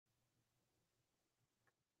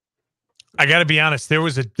I got to be honest. There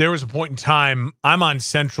was a point in time. I'm on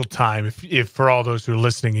Central Time. If for all those who are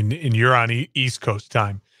listening, and you're on East Coast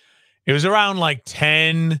time, it was around like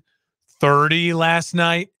 10:30 last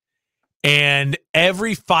night, and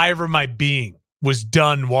every fiber of my being was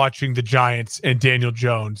done watching the Giants and Daniel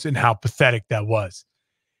Jones and how pathetic that was.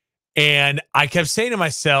 And I kept saying to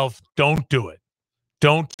myself, "Don't do it.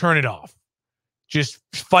 Don't turn it off. Just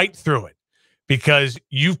fight through it, because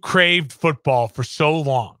you've craved football for so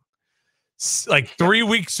long." Like 3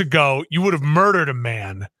 weeks ago, you would have murdered a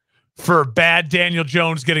man for bad Daniel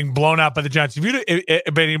Jones getting blown out by the Giants. If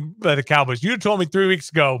you by the Cowboys, you'd have told me 3 weeks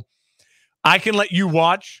ago, I can let you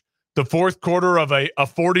watch the fourth quarter of a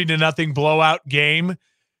 40-0 blowout game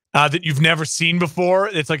that you've never seen before.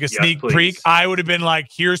 It's like a sneak peek. I would have been like,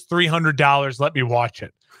 here's $300. Let me watch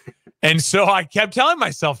it. And so I kept telling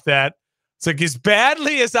myself that. It's like, as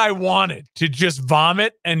badly as I wanted to just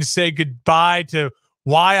vomit and say goodbye to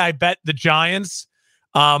why I bet the Giants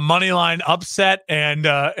money line upset and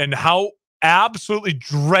how absolutely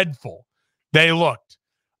dreadful they looked,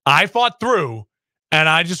 I fought through, and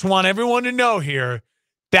I just want everyone to know here,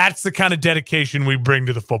 that's the kind of dedication we bring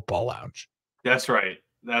to the Football Lounge. That's right.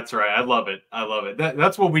 That's right. I love it. I love it.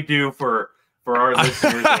 That's what we do for our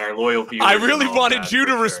listeners and our loyal viewers. I really wanted you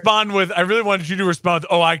to respond with,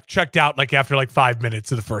 oh, I checked out like after like 5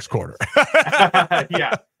 minutes of the first quarter.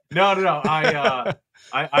 Yeah. No.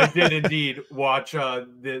 I did indeed watch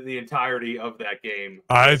the entirety of that game.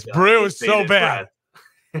 It was so bad.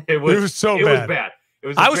 It was so bad.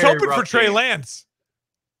 I was hoping for Trey Lance.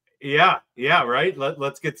 Yeah, right.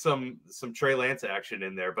 Let's get some Trey Lance action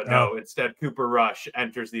in there, but no. Instead Cooper Rush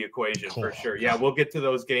enters the equation for sure. Yeah, we'll get to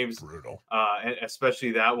those games, brutal,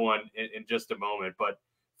 especially that one in just a moment. But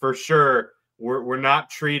for sure, we're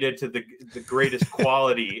not treated to the greatest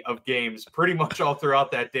quality of games pretty much all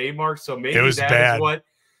throughout that day, Mark. So maybe it was bad.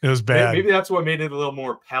 It was bad. Maybe that's what made it a little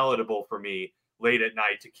more palatable for me late at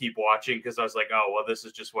night to keep watching, because I was like, oh, well, this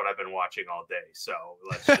is just what I've been watching all day. So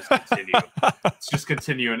let's just continue. Let's just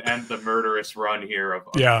continue and end the murderous run here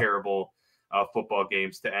of terrible football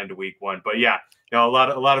games to end week one. But yeah, a lot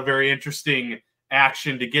of very interesting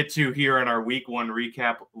action to get to here in our week one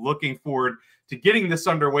recap. Looking forward to getting this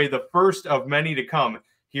underway, the first of many to come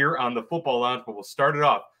here on the Football Lounge. But we'll start it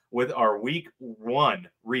off with our week one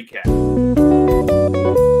recap.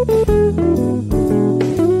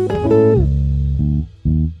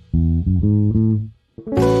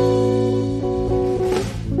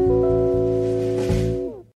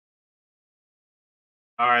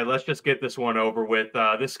 All right, let's just get this one over with.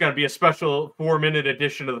 This is going to be a special 4-minute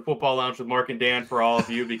edition of the Football Lounge with Mark and Dan for all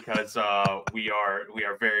of you, because we are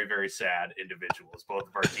very, very sad individuals. Both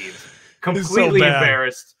of our teams completely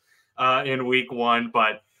embarrassed in week one,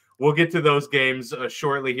 but we'll get to those games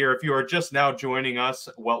shortly here. If you are just now joining us,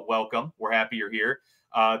 well, welcome. We're happy you're here.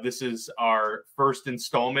 This is our first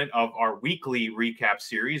installment of our weekly recap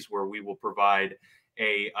series, where we will provide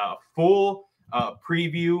a full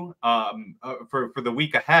preview for the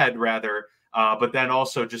week ahead, rather, but then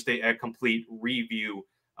also just a complete review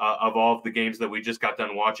of all of the games that we just got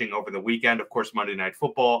done watching over the weekend. Of course, Monday Night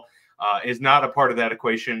Football is not a part of that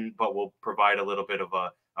equation, but we'll provide a little bit of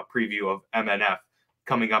a preview of MNF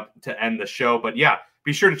coming up to end the show. But yeah,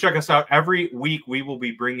 be sure to check us out every week. We will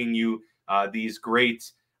be bringing you these great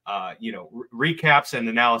recaps and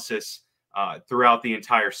analysis throughout the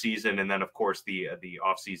entire season, and then of course the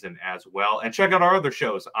off season as well. And check out our other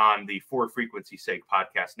shows on the For Frequency Sake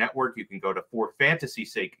podcast network. You can go to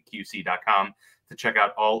forfantasysakeqc.com to check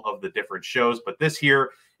out all of the different shows. But this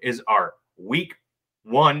here is our week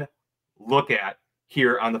one look at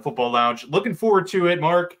here on the Football Lounge. Looking forward to it,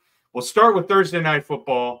 Mark. We'll start with Thursday Night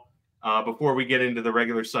Football before we get into the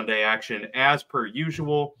regular Sunday action as per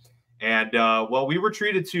usual. And, we were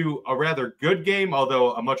treated to a rather good game,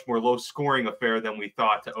 although a much more low-scoring affair than we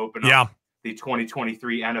thought to open up the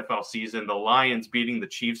 2023 NFL season. The Lions beating the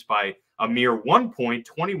Chiefs by a mere 1 point,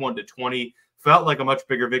 21-20. Felt like a much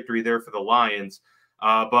bigger victory there for the Lions.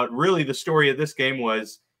 But really, the story of this game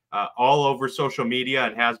was all over social media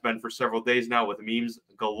and has been for several days now, with memes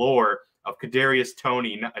galore of Kadarius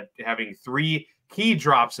Toney having 3 key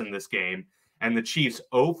drops in this game, and the Chiefs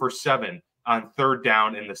 0 for 7 on third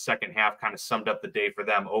down in the second half. Kind of summed up the day for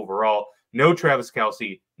them overall. No Travis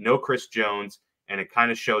Kelce, no Chris Jones, and it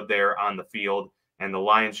kind of showed there on the field, and the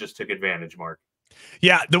Lions just took advantage, Mark.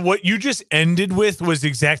 Yeah, what you just ended with was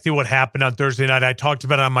exactly what happened on Thursday night. I talked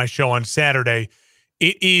about it on my show on Saturday.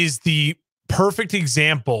 It is the perfect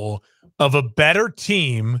example of a better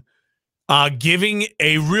team giving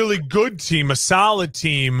a really good team, a solid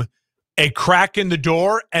team, a crack in the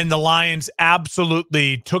door, and the Lions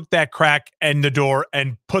absolutely took that crack in the door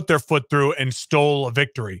and put their foot through and stole a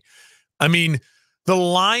victory. I mean, the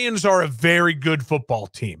Lions are a very good football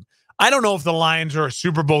team. I don't know if the Lions are a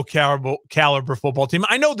Super Bowl caliber football team.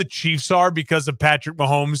 I know the Chiefs are because of Patrick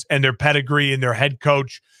Mahomes and their pedigree and their head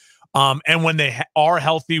coach. And when they are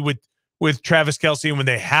healthy with Travis Kelce, and when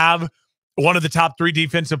they have one of the top 3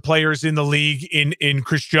 defensive players in the league in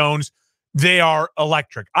Chris Jones, they are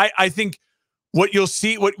electric. I think what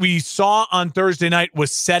we saw on Thursday night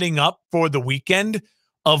was setting up for the weekend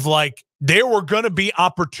of like, there were going to be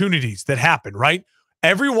opportunities that happen, right?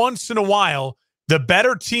 Every once in a while, the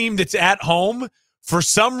better team that's at home, for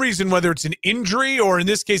some reason, whether it's an injury or in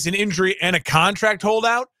this case, an injury and a contract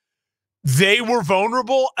holdout, they were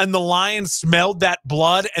vulnerable and the Lions smelled that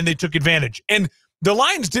blood and they took advantage. And the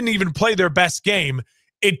Lions didn't even play their best game.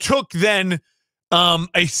 It took then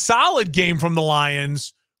a solid game from the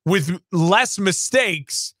Lions with less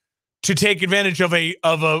mistakes to take advantage of a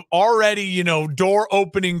already, door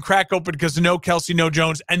opening, crack open because of no Kelce, no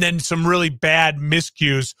Jones, and then some really bad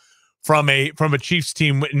miscues from a Chiefs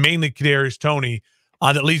team, mainly Kadarius Toney,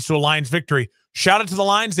 that leads to a Lions victory. Shout out to the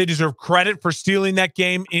Lions. They deserve credit for stealing that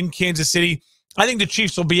game in Kansas City. I think the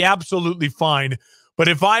Chiefs will be absolutely fine. But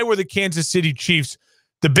if I were the Kansas City Chiefs,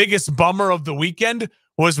 the biggest bummer of the weekend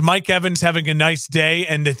was Mike Evans having a nice day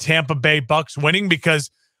and the Tampa Bay Bucks winning, because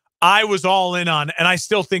I was all in on, and I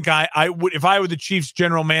still think I would, if I were the Chiefs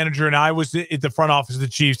general manager and I was at the front office of the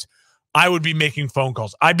Chiefs, I would be making phone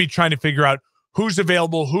calls. I'd be trying to figure out who's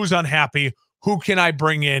available, who's unhappy, who can I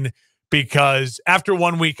bring in, because after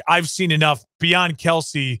 1 week, I've seen enough beyond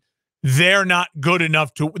Kelce. They're not good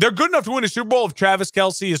enough they're good enough to win a Super Bowl if Travis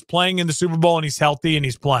Kelce is playing in the Super Bowl and he's healthy and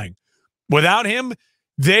he's playing. Without him,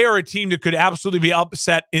 they are a team that could absolutely be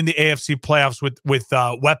upset in the AFC playoffs with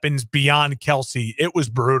weapons beyond Kelce. It was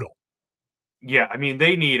brutal. Yeah, I mean,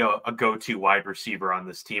 they need a go-to wide receiver on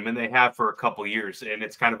this team, and they have for a couple years, and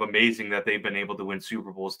it's kind of amazing that they've been able to win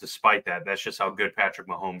Super Bowls despite that. That's just how good Patrick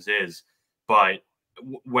Mahomes is. But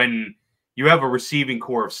when you have a receiving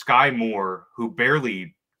core of Sky Moore, who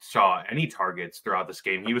barely saw any targets throughout this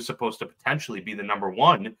game, he was supposed to potentially be the number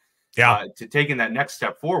one to taking that next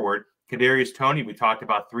step forward. Kadarius Toney, we talked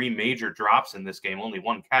about 3 major drops in this game, only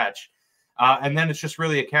 1 catch. And then it's just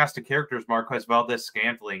really a cast of characters. Marquez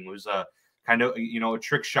Valdez-Scantling was a kind of, a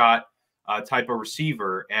trick shot type of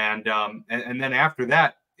receiver. And then after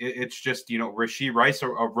that, it's just, Rashee Rice, a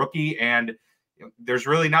rookie, and there's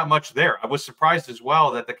really not much there. I was surprised as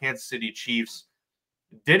well that the Kansas City Chiefs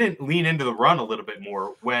didn't lean into the run a little bit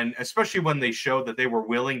more, especially when they showed that they were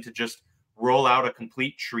willing to just roll out a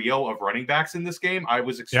complete trio of running backs in this game. I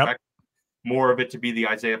was expecting more of it to be the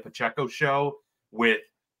Isaiah Pacheco show with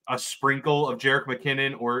a sprinkle of Jerick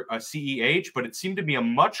McKinnon or a CEH, but it seemed to be a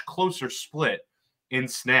much closer split in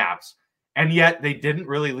snaps. And yet they didn't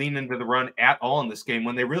really lean into the run at all in this game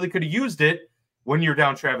when they really could have used it when you're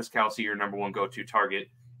down Travis Kelce, your number one go-to target,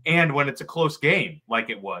 and when it's a close game like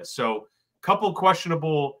it was. So a couple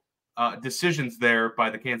questionable decisions there by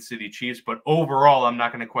the Kansas City Chiefs, but overall, I'm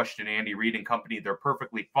not going to question Andy Reid and company. They're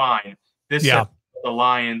perfectly fine. This is the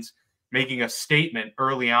Lions making a statement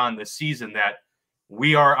early on this season that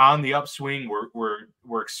we are on the upswing.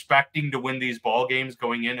 We're expecting to win these ball games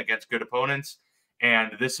going in against good opponents,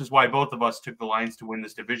 and this is why both of us took the Lions to win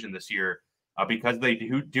this division this year, because they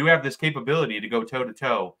do have this capability to go toe to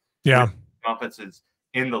toe with offenses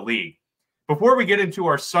in the league. Before we get into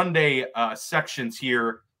our Sunday sections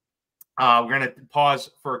here, we're going to pause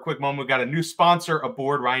for a quick moment. We've got a new sponsor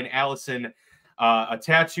aboard, Ryan Allison, a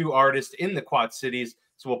tattoo artist in the Quad Cities.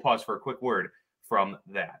 So we'll pause for a quick word from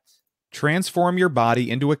that. Transform your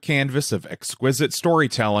body into a canvas of exquisite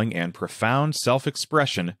storytelling and profound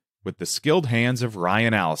self-expression with the skilled hands of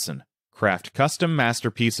Ryan Allison. Craft custom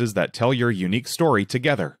masterpieces that tell your unique story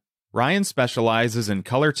together. Ryan specializes in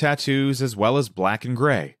color tattoos as well as black and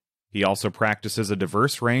gray. He also practices a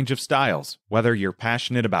diverse range of styles, whether you're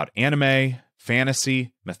passionate about anime,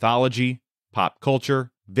 fantasy, mythology, pop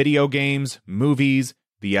culture, video games, movies,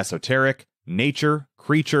 the esoteric, nature,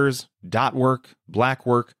 creatures, dot work, black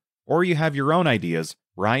work, or you have your own ideas.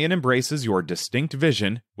 Ryan embraces your distinct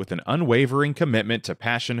vision with an unwavering commitment to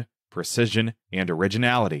passion, precision, and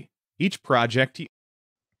originality. Each project...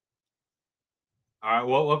 All right,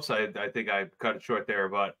 well, whoops, I think I cut it short there,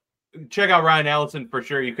 but check out Ryan Allison for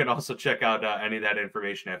sure. You can also check out any of that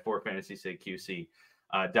information at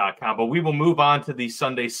 4fantasysafeqc.com. But we will move on to the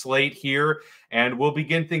Sunday slate here, and we'll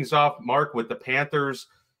begin things off, Mark, with the Panthers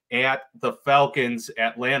at the Falcons.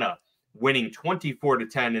 Atlanta winning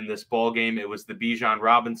 24-10 in this ball game. It was the Bijan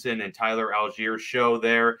Robinson and Tyler Algier show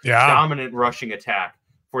there. Dominant rushing attack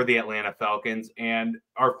for the Atlanta Falcons. And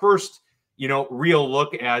our first, real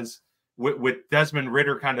look as with Desmond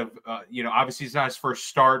Ridder kind of, obviously it's not his first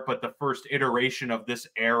start, but the first iteration of this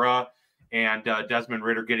era. And Desmond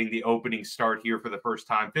Ridder getting the opening start here for the first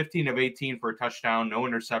time, 15 of 18 for a touchdown, no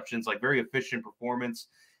interceptions, like very efficient performance.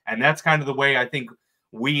 And that's kind of the way I think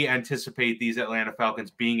we anticipate these Atlanta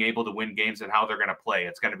Falcons being able to win games and how they're going to play.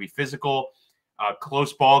 It's going to be physical,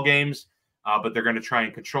 close ball games, but they're going to try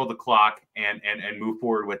and control the clock and move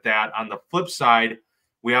forward with that. On the flip side,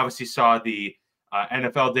 we obviously saw the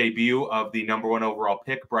NFL debut of the number 1 overall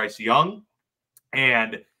pick, Bryce Young,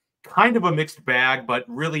 and kind of a mixed bag, but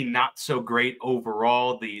really not so great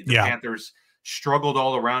overall. The Panthers struggled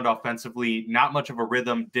all around offensively, not much of a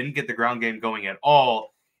rhythm, didn't get the ground game going at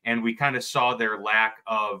all. And we kind of saw their lack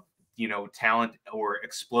of, talent or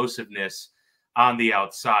explosiveness on the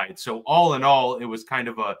outside. So all in all, it was kind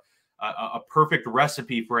of a perfect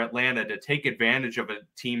recipe for Atlanta to take advantage of a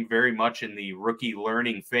team very much in the rookie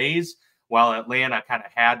learning phase, while Atlanta kind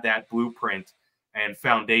of had that blueprint and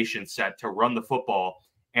foundation set to run the football.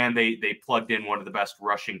 And they plugged in one of the best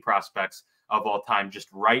rushing prospects of all time just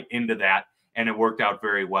right into that, and it worked out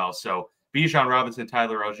very well. So Bijan Robinson,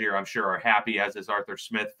 Tyler Algier, I'm sure are happy, as is Arthur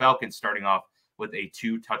Smith. Falcons starting off with a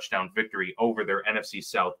 2-touchdown victory over their NFC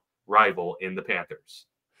South rival in the Panthers.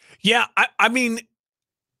 Yeah, I mean,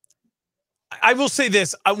 I will say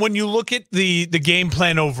this. When you look at the game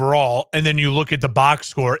plan overall and then you look at the box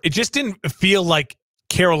score, it just didn't feel like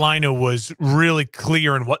Carolina was really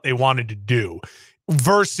clear in what they wanted to do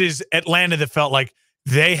versus Atlanta that felt like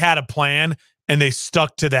they had a plan and they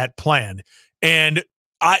stuck to that plan. And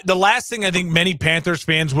the last thing I think many Panthers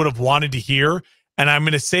fans would have wanted to hear, and I'm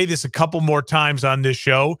going to say this a couple more times on this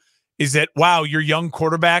show, is that, wow, your young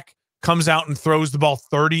quarterback comes out and throws the ball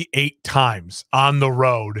 38 times on the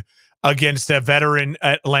road against a veteran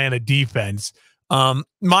Atlanta defense.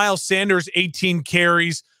 Miles Sanders, 18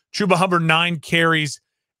 carries, Chuba Hubbard, 9 carries.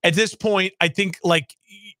 At this point, I think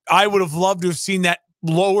I would have loved to have seen that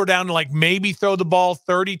lower down to maybe throw the ball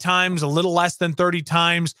 30 times, a little less than 30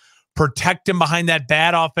 times, protect him behind that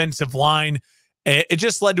bad offensive line. It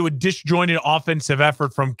just led to a disjointed offensive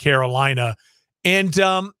effort from Carolina. And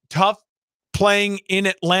tough playing in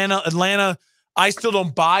Atlanta. Atlanta, I still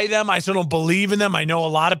don't buy them. I still don't believe in them. I know a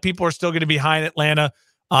lot of people are still going to be behind Atlanta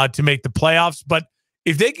to make the playoffs. But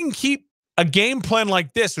if they can keep a game plan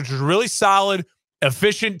like this, which is really solid,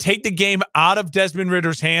 efficient, take the game out of Desmond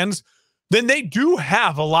Ridder's hands, then they do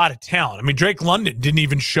have a lot of talent. I mean, Drake London didn't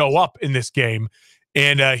even show up in this game,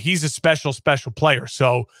 and he's a special player.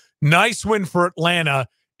 So nice win for Atlanta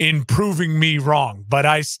in proving me wrong, but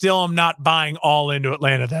I still am not buying all into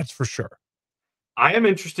Atlanta, that's for sure. I am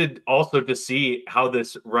interested also to see how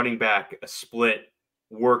this running back split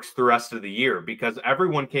works the rest of the year, because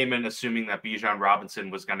everyone came in assuming that Bijan Robinson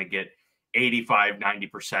was going to get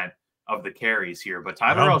 85-90% of the carries here, but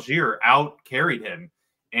Tyler Algier out carried him.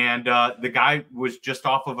 And the guy was just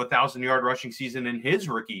off of 1,000-yard rushing season in his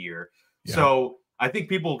rookie year. Yeah. So I think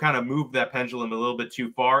people kind of moved that pendulum a little bit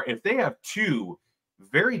too far. If they have 2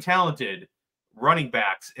 very talented running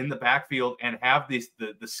backs in the backfield and have the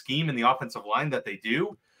scheme and the offensive line that they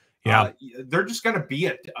do, they're just going to be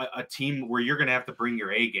a team where you're going to have to bring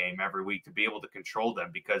your A game every week to be able to control them,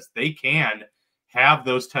 because they can have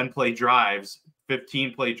those 10-play drives,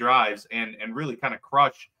 15-play drives, and really kind of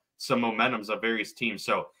crush some momentums of various teams.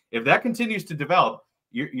 So if that continues to develop,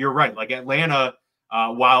 you're right. Like Atlanta,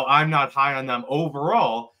 while I'm not high on them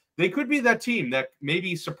overall, they could be that team that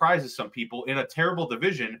maybe surprises some people in a terrible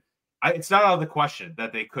division. It's not out of the question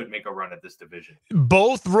that they could make a run at this division.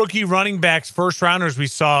 Both rookie running backs, first rounders we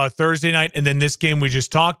saw Thursday night, and then this game we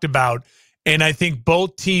just talked about. And I think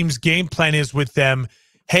both teams' game plan is with them,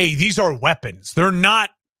 hey, these are weapons. They're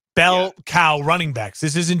not bell cow running backs.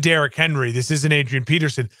 This isn't Derrick Henry. This isn't Adrian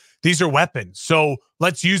Peterson. These are weapons. So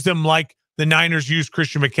let's use them like the Niners use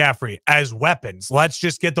Christian McCaffrey, as weapons. Let's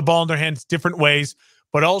just get the ball in their hands different ways,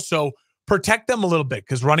 but also protect them a little bit,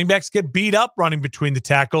 because running backs get beat up running between the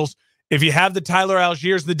tackles. If you have the Tyler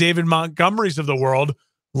Algiers, the David Montgomerys of the world,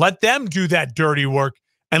 let them do that dirty work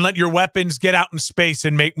and let your weapons get out in space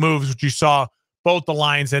and make moves, which you saw both the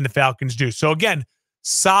Lions and the Falcons do. So again,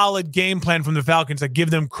 solid game plan from the Falcons. I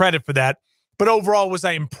give them credit for that. But overall, was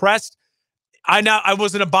I impressed? I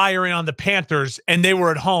wasn't a buyer in on the Panthers, and they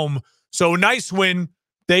were at home. So nice win.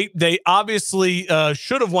 They obviously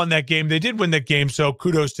should have won that game. They did win that game, so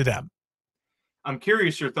kudos to them. I'm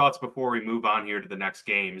curious your thoughts before we move on here to the next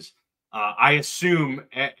games. I assume,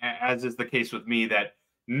 as is the case with me, that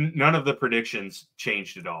none of the predictions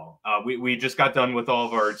changed at all. We just got done with all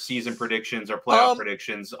of our season predictions, our playoff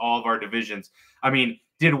predictions, all of our divisions. I mean,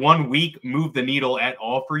 did 1 week move the needle at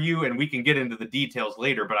all for you? And we can get into the details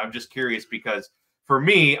later, but I'm just curious because for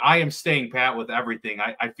me, I am staying pat with everything.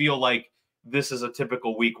 I feel like this is a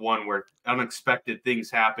typical week 1 where unexpected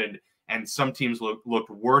things happened and some teams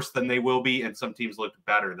looked worse than they will be and some teams looked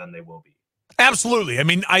better than they will be. Absolutely. I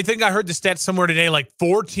mean, I think I heard the stat somewhere today, like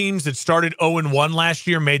 4 teams that started 0-1 last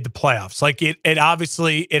year made the playoffs. Like it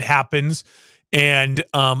obviously it happens. And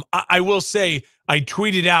I will say, I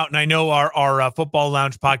tweeted out, and I know our Football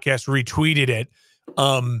Lounge podcast retweeted it.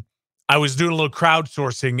 I was doing a little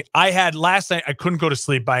crowdsourcing. I had last night, I couldn't go to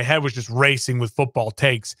sleep. My head was just racing with football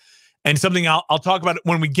takes. And something I'll talk about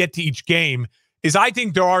when we get to each game is I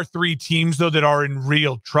think there are 3 teams, though, that are in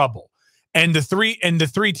real trouble. And the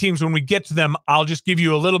three teams, when we get to them, I'll just give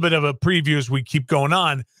you a little bit of a preview as we keep going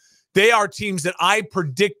on. They are teams that I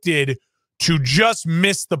predicted to just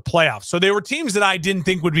miss the playoffs. So they were teams that I didn't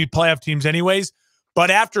think would be playoff teams anyways. But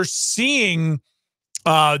after seeing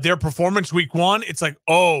their performance week 1, it's like,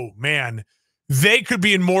 oh, man, they could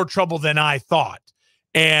be in more trouble than I thought.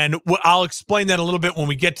 And I'll explain that a little bit when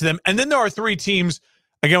we get to them. And then there are 3 teams,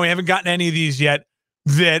 again, we haven't gotten any of these yet,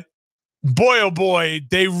 that boy, oh boy,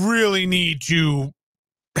 they really need to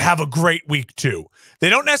have a great week 2. They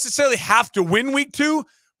don't necessarily have to win week 2,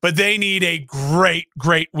 but they need a great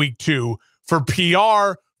week 2 for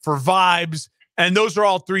PR, for vibes. And those are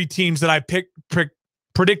all 3 teams that I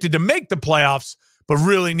predicted to make the playoffs, but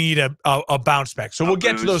really need a bounce back. So we'll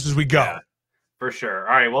get to those as we go. Yeah, for sure.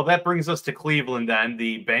 All right. Well, that brings us to Cleveland then.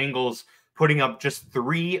 The Bengals putting up just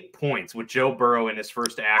 3 points with Joe Burrow in his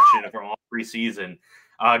first action from all preseason.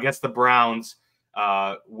 Against the Browns,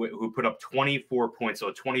 who put up 24 points, so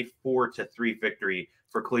a 24-3 victory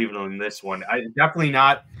for Cleveland in this one. Definitely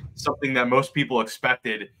not something that most people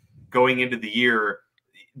expected going into the year.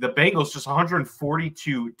 The Bengals just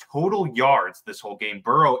 142 total yards this whole game.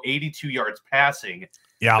 Burrow 82 yards passing.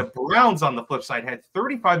 Yeah. The Browns on the flip side had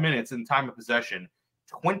 35 minutes in time of possession,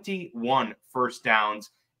 21 first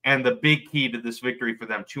downs, and the big key to this victory for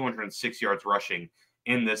them, 206 yards rushing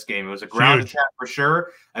in this game. It was a ground attack for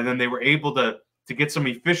sure, and then they were able to get some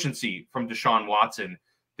efficiency from Deshaun Watson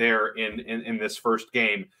there in this first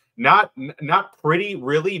game. Not pretty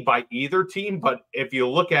really by either team, but if you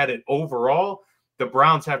look at it overall, the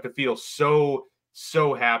Browns have to feel so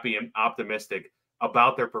happy and optimistic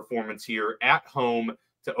about their performance here at home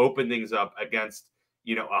to open things up against,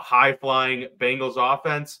 a high-flying Bengals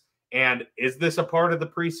offense. And is this a part of the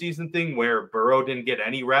preseason thing where Burrow didn't get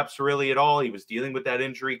any reps really at all? He was dealing with that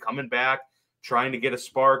injury, coming back, trying to get a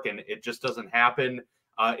spark, and it just doesn't happen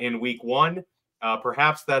in week 1.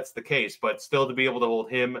 Perhaps that's the case, but still to be able to hold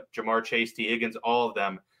him, Jamar Chase, T. Higgins, all of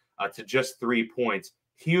them to just 3 points.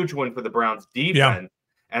 Huge win for the Browns defense,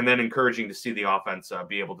 and then encouraging to see the offense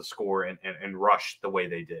be able to score and rush the way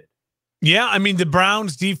they did. Yeah, I mean, the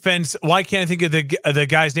Browns defense, why can't I think of the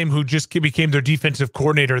guy's name who just became their defensive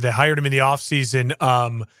coordinator? They hired him in the offseason.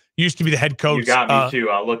 Used to be the head coach. You got me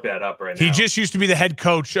too. I'll look that up right now. He just used to be the head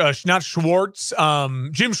coach, not Schwartz,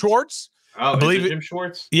 Jim Schwartz. Oh, I believe Jim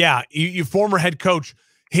Schwartz? Yeah, you former head coach.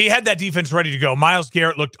 He had that defense ready to go. Myles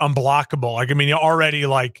Garrett looked unblockable. Already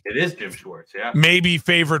it is Jim Schwartz, yeah. Maybe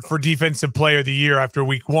favored for defensive player of the year after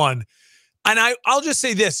week 1. And I'll just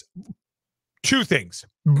say this, 2 things.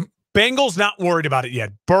 Bengals not worried about it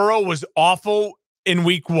yet. Burrow was awful in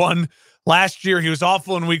week 1 last year. He was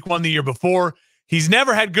awful in week 1 the year before. He's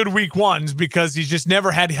never had good week 1s because he's just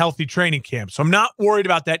never had healthy training camp. So I'm not worried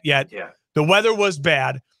about that yet. Yeah. The weather was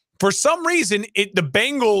bad. For some reason, the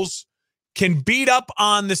Bengals can beat up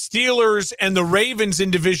on the Steelers and the Ravens in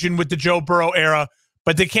division with the Joe Burrow era,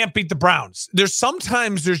 but they can't beat the Browns. There's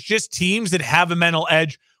just teams that have a mental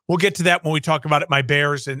edge. We'll get to that when we talk about it, my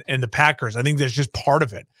Bears and the Packers. I think that's just part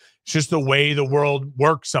of it. It's just the way the world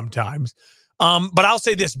works sometimes. But I'll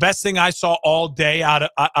say this, best thing I saw all day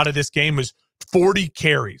out of this game was 40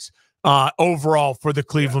 carries overall for the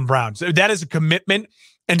Cleveland Browns. That is a commitment,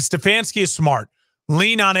 and Stefanski is smart.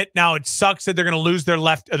 Lean on it. Now, it sucks that they're going to lose their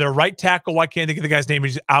right tackle. Why can't I think of the guy's name?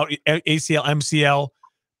 He's out, ACL, MCL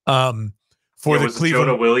for the Cleveland.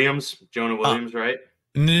 Jonah Williams, right?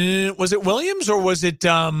 Was it Williams or was it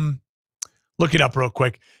look it up real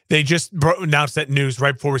quick. They just announced that news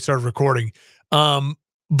right before we started recording.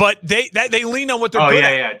 But they lean on what they're good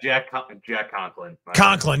at. Jack Conklin.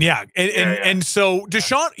 Conklin, yeah. And so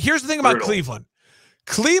Deshaun, here's the thing about Cleveland.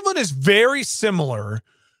 Cleveland is very similar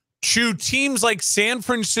to teams like San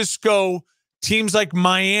Francisco, teams like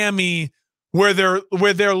Miami, where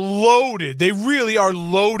they're loaded. They really are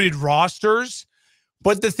loaded rosters.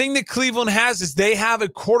 But the thing that Cleveland has is they have a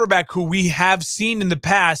quarterback who we have seen in the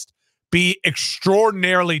past be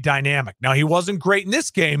extraordinarily dynamic. Now, he wasn't great in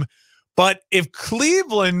this game, But if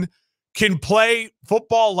Cleveland can play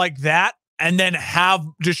football like that and then have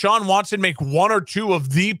Deshaun Watson make one or two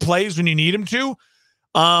of the plays when you need him to,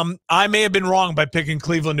 I may have been wrong by picking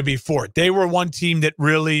Cleveland to be fourth. They were one team that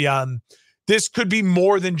really, this could be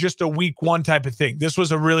more than just a week one type of thing. This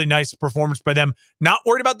was a really nice performance by them. Not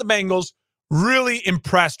worried about the Bengals. Really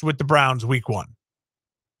impressed with the Browns week one.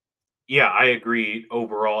 Yeah, I agree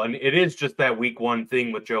overall. And it is just that week one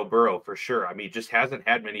thing with Joe Burrow for sure. I mean, just hasn't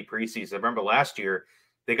had many preseasons. I remember last year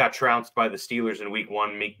they got trounced by the Steelers in week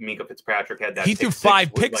one. Minka Fitzpatrick had that. He threw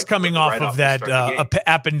 5 picks coming off of that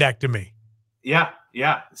appendectomy. Yeah.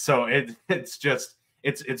 So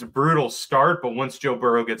it's a brutal start, but once Joe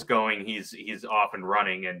Burrow gets going, he's off and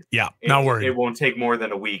running, and not worried. It won't take more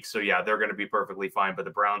than a week. So yeah, they're going to be perfectly fine. But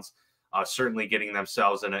the Browns certainly getting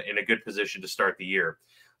themselves in a good position to start the year.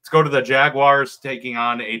 Let's go to the Jaguars taking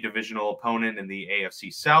on a divisional opponent in the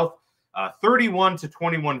AFC South.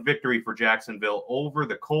 31-21 victory for Jacksonville over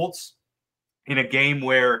the Colts in a game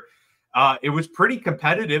where it was pretty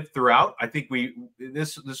competitive throughout. I think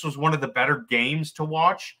this was one of the better games to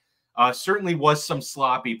watch. Certainly was some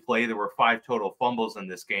sloppy play. There were 5 total fumbles in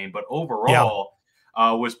this game, but overall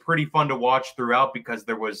was pretty fun to watch throughout because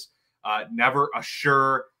there was never a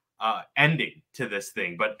sure ending to this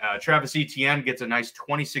thing. But Travis Etienne gets a nice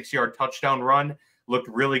 26-yard touchdown run. Looked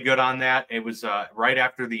really good on that. It was right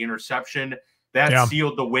after the interception. That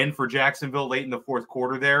sealed the win for Jacksonville late in the fourth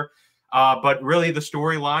quarter there. But really the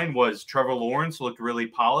storyline was Trevor Lawrence looked really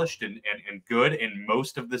polished and good in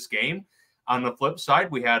most of this game. On the flip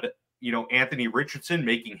side, we had, Anthony Richardson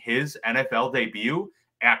making his NFL debut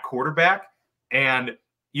at quarterback. And,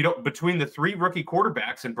 between the 3 rookie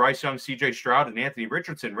quarterbacks and Bryce Young, CJ Stroud, and Anthony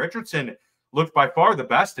Richardson looked by far the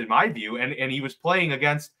best in my view. And he was playing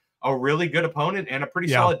against a really good opponent and a pretty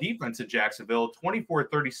solid defense at Jacksonville.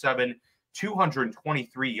 24-37,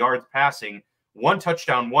 223 yards passing, 1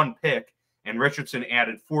 touchdown, 1 pick, and Richardson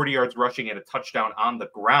added 40 yards rushing and a touchdown on the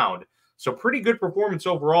ground. So pretty good performance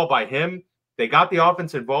overall by him. They got the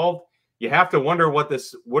offense involved. You have to wonder what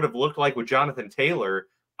this would have looked like with Jonathan Taylor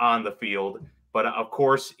on the field. But of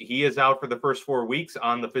course, he is out for the first 4 weeks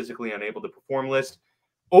on the physically unable to perform list.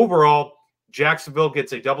 Overall, Jacksonville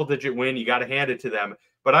gets a double-digit win. You got to hand it to them.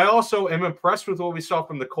 But I also am impressed with what we saw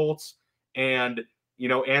from the Colts. And,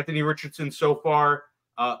 Anthony Richardson so far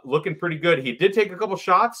looking pretty good. He did take a couple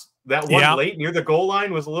shots. That one late near the goal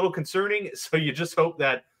line was a little concerning. So you just hope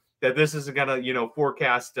that this isn't going to,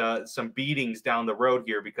 forecast some beatings down the road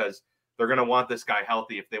here, because they're going to want this guy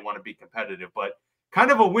healthy if they want to be competitive. But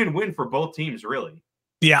kind of a win-win for both teams, really.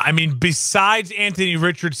 Yeah, I mean, besides Anthony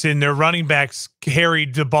Richardson, their running backs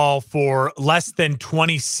carried the ball for less than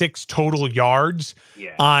 26 total yards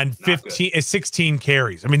on 16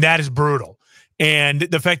 carries. I mean, that is brutal. And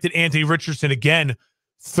the fact that Anthony Richardson, again,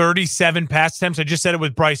 37 pass attempts. I just said it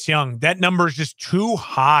with Bryce Young. That number is just too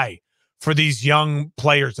high for these young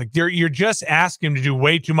players. Like, you're just asking them to do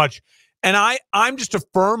way too much. And I'm just a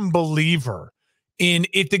firm believer in,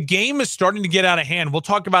 if the game is starting to get out of hand, we'll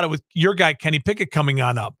talk about it with your guy, Kenny Pickett, coming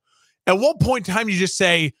on up. At what point in time you just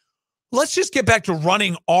say, let's just get back to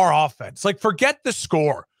running our offense. Like, forget the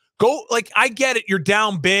score. Go, like, I get it. You're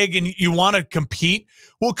down big and you want to compete.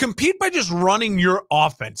 Well, compete by just running your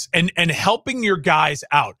offense and helping your guys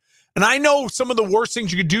out. And I know some of the worst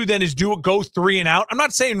things you could do then is go 3 and out. I'm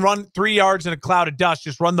not saying run 3 yards in a cloud of dust,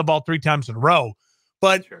 just run the ball 3 times in a row.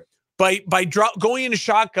 But by going into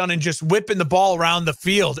shotgun and just whipping the ball around the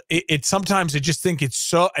field, it sometimes I just think it's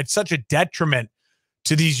such a detriment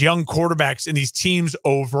to these young quarterbacks and these teams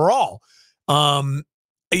overall.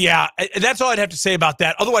 Yeah, that's all I'd have to say about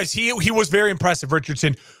that. Otherwise, he was very impressive,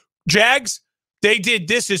 Richardson. Jags,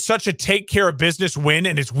 this is such a take care of business win,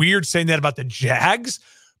 and it's weird saying that about the Jags,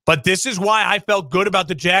 but this is why I felt good about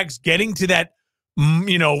the Jags getting to that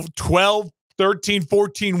 12, 13,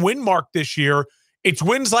 14 win mark this year. It's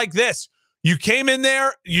wins like this. You came in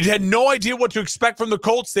there, you had no idea what to expect from the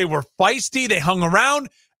Colts. They were feisty, they hung around,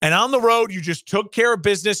 and on the road, you just took care of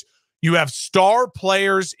business. You have star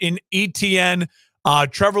players in ETN.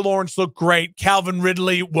 Trevor Lawrence looked great. Calvin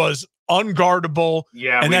Ridley was unguardable.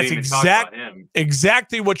 Yeah, and that's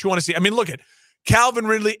exactly what you want to see. I mean, look at Calvin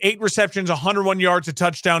Ridley, 8 receptions, 101 yards, a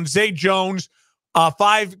touchdown. Zay Jones,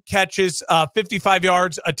 5 catches, 55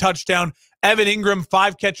 yards, a touchdown. Evan Ingram,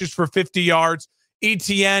 5 catches for 50 yards.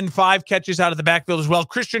 ETN, 5 catches out of the backfield as well.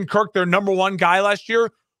 Christian Kirk, their number 1 guy last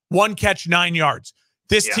year, 1 catch, 9 yards.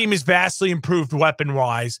 This team is vastly improved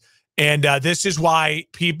weapon-wise. And this is why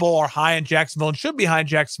people are high on Jacksonville and should be high on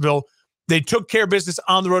Jacksonville. They took care of business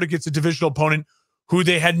on the road against a divisional opponent who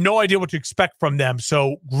they had no idea what to expect from them.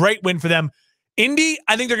 So great win for them. Indy,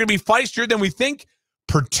 I think they're going to be feistier than we think.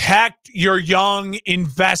 Protect your young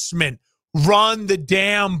investment. Run the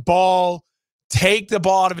damn ball. Take the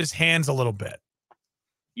ball out of his hands a little bit.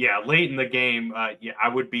 Yeah, late in the game, I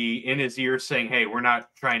would be in his ear saying, hey, we're not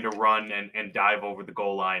trying to run and dive over the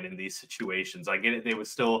goal line in these situations. I get it. It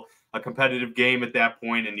was still a competitive game at that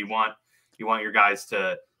point, and you want your guys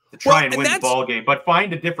to try and win the ball game, but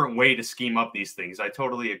find a different way to scheme up these things. I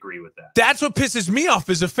totally agree with that. That's what pisses me off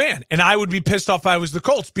as a fan, and I would be pissed off if I was the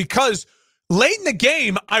Colts, because late in the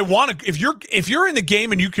game, I want to. If you're in the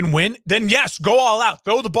game and you can win, then yes, go all out,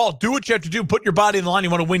 throw the ball, do what you have to do, put your body in the line. You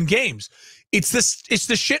want to win games. It's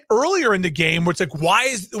the shit earlier in the game where it's like,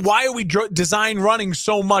 why are we design running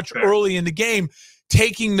so much early in the game,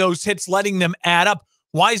 taking those hits, letting them add up?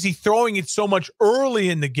 Why is he throwing it so much early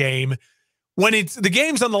in the game when the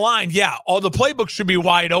game's on the line? Yeah, all the playbook should be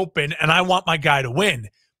wide open, and I want my guy to win.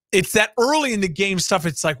 It's that early in the game stuff.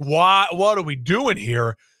 It's like, what are we doing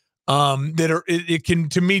here? It can,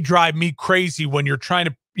 to me, drive me crazy when you're trying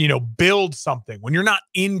to, build something, when you're not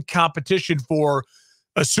in competition for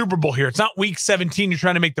a Super Bowl here. It's not week 17. You're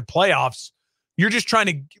trying to make the playoffs. You're just trying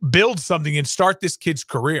to build something and start this kid's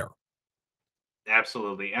career.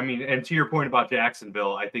 Absolutely. I mean, and to your point about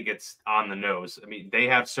Jacksonville, I think it's on the nose. I mean, they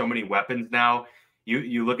have so many weapons now.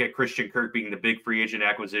 You look at Christian Kirk being the big free agent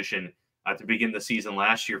acquisition to begin the season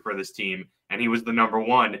last year for this team, and he was the number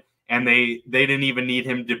one. And they didn't even need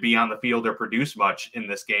him to be on the field or produce much in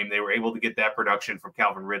this game. They were able to get that production from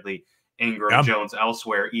Calvin Ridley, Ingram, Jones,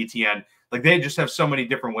 elsewhere, ETN. Like, they just have so many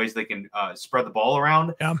different ways they can spread the ball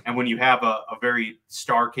around. And when you have a very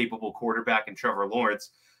star-capable quarterback in Trevor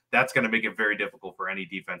Lawrence, that's going to make it very difficult for any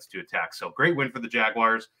defense to attack. So great win for the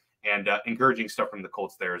Jaguars, and encouraging stuff from the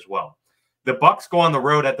Colts there as well. The Bucs go on the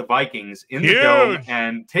road at the Vikings in the Dome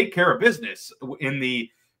and take care of business in the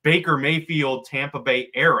Baker Mayfield Tampa Bay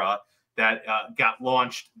era that got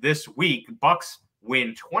launched this week. Bucs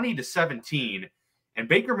win 20-17. And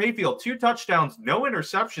Baker Mayfield, 2 touchdowns, no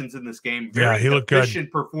interceptions in this game. Very he looked efficient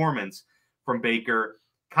good. Performance from Baker.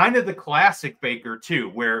 Kind of the classic Baker, too,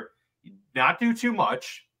 where not do too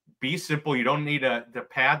much, be simple. You don't need to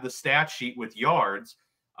pad the stat sheet with yards.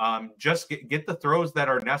 Just get the throws that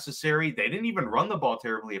are necessary. They didn't even run the ball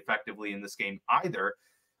terribly effectively in this game either.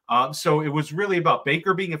 So it was really about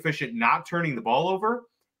Baker being efficient, not turning the ball over,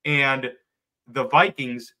 and the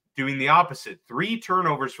Vikings doing the opposite. 3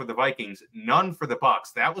 turnovers for the Vikings, none for the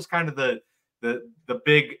Bucs. That was kind of the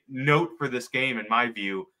big note for this game, in my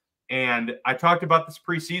view. And I talked about this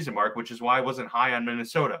preseason, Mark, which is why I wasn't high on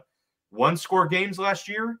Minnesota. 1-score games last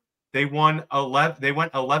year, they won 11. They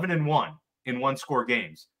went 11-1 in 1-score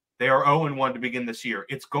games. They are 0-1 to begin this year.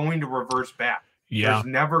 It's going to reverse back. Yeah,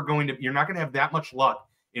 you're not going to have that much luck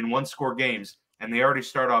in 1-score games, and they already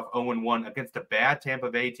start off 0-1 against a bad Tampa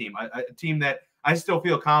Bay team, a team that I still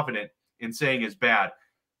feel confident in saying is bad.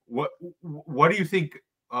 What do you think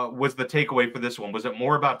was the takeaway for this one? Was it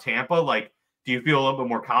more about Tampa? Like, do you feel a little bit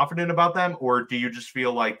more confident about them, or do you just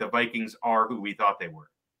feel like the Vikings are who we thought they were?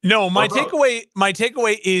 No, my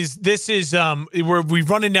takeaway is this is we've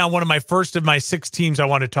run down one of my first of my 6 teams I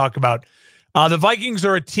want to talk about. The Vikings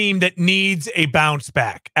are a team that needs a bounce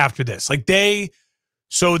back after this.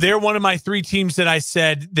 So they're one of my 3 teams that I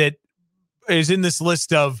said that is in this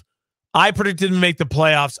list of I predicted them to make the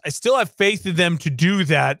playoffs. I still have faith in them to do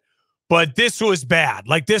that, but this was bad.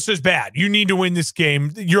 This was bad. You need to win this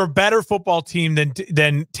game. You're a better football team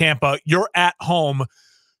than Tampa. You're at home.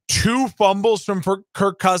 2 fumbles from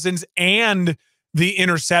Kirk Cousins and the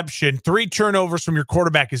interception. 3 turnovers from your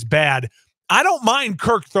quarterback is bad. I don't mind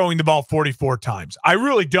Kirk throwing the ball 44 times. I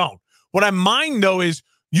really don't. What I mind, though, is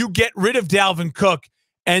you get rid of Dalvin Cook,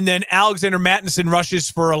 and then Alexander Mattison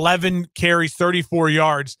rushes for 11 carries, 34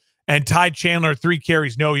 yards, and Ty Chandler 3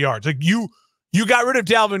 carries, no yards. You got rid of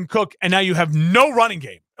Dalvin Cook, and now you have no running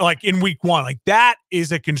game in week 1. That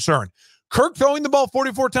is a concern. Kirk throwing the ball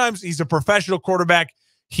 44 times, he's a professional quarterback.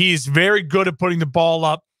 He's very good at putting the ball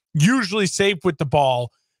up, usually safe with the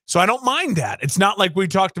ball. So I don't mind that. It's not like we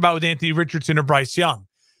talked about with Anthony Richardson or Bryce Young.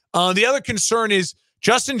 The other concern is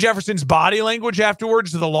Justin Jefferson's body language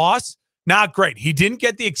afterwards of the loss. Not great. He didn't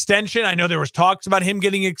get the extension. I know there was talks about him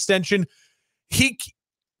getting an extension.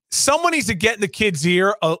 Someone needs to get in the kid's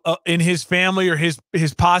ear in his family or his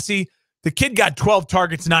posse. The kid got 12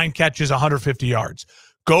 targets, 9 catches, 150 yards.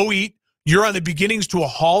 Go eat. You're on the beginnings to a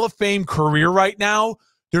Hall of Fame career right now.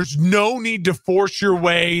 There's no need to force your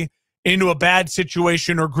way into a bad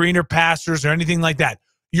situation or greener pastures or anything like that.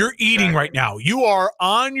 You're eating right now. You are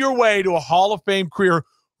on your way to a Hall of Fame career,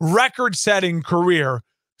 record-setting career.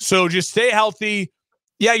 So just stay healthy.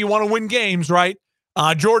 Yeah, you want to win games, right?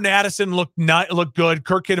 Jordan Addison looked good.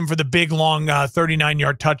 Kirk hit him for the big, long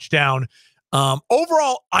 39-yard touchdown.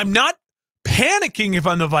 Overall, I'm not panicking if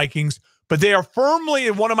I'm the Vikings, but they are firmly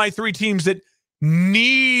in one of my 3 teams that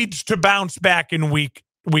needs to bounce back in week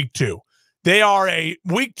 2. They are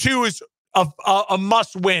week 2 is a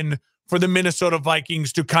must win for the Minnesota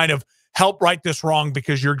Vikings to kind of help right this wrong,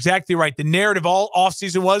 because you're exactly right. The narrative all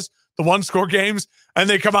offseason was the 1-score games, and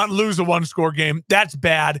they come out and lose a 1-score game. That's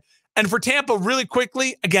bad. And for Tampa, really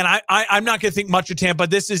quickly, again, I'm not going to think much of Tampa.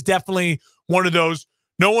 This is definitely one of those,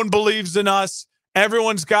 no one believes in us.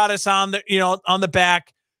 Everyone's got us on the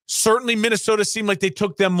back. Certainly Minnesota seemed like they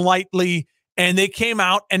took them lightly, and they came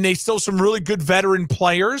out and they still some really good veteran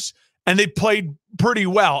players, and they played pretty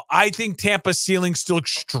well. I think Tampa's ceiling's still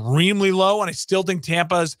extremely low, and I still think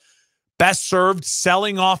Tampa's best served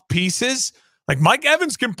selling off pieces. Like Mike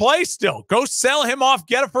Evans can play still. Go sell him off,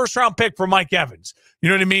 get a first-round pick for Mike Evans. You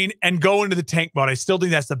know what I mean? And go into the tank mode. I still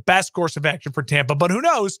think that's the best course of action for Tampa, but who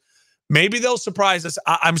knows? Maybe they'll surprise us.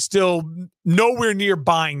 I'm still nowhere near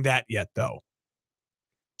buying that yet, though.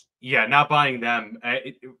 Yeah, not buying them.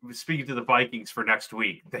 Speaking to the Vikings for next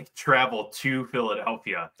week, they travel to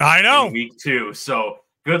Philadelphia. I know. In week 2. So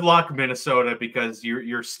good luck, Minnesota, because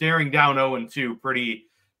you're staring down 0-2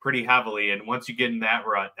 pretty heavily. And once you get in that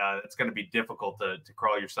rut, it's going to be difficult to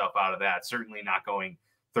crawl yourself out of that. Certainly not going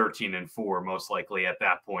 13-4, most likely at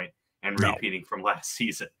that point, and repeating from last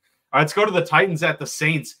season. All right, let's go to the Titans at the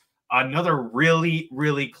Saints. Another really,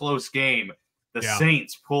 really close game. The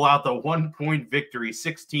Saints pull out the 1-point victory,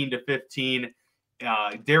 16-15.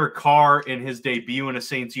 Derek Carr, in his debut in a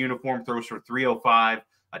Saints uniform, throws for 305,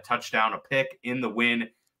 a touchdown, a pick in the win.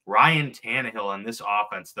 Ryan Tannehill on this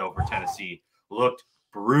offense, though, for Tennessee looked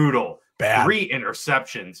brutal. Bad. 3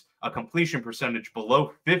 interceptions, a completion percentage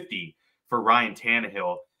below 50 for Ryan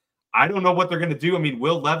Tannehill. I don't know what they're going to do. I mean,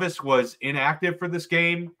 Will Levis was inactive for this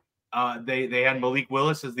game. They had Malik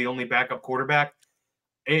Willis as the only backup quarterback.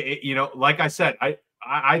 Like I said,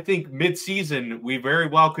 I think midseason we very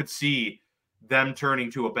well could see them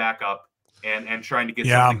turning to a backup and trying to get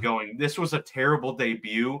something going. This was a terrible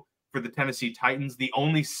debut for the Tennessee Titans. The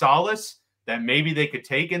only solace that maybe they could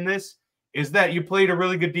take in this is that you played a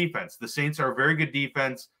really good defense. The Saints are a very good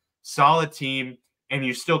defense, solid team, and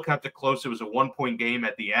you still kept it close. It was a 1-point game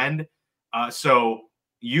at the end. So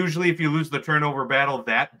usually if you lose the turnover battle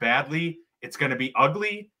that badly, it's going to be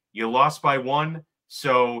ugly. You lost by 1.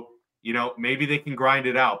 So, maybe they can grind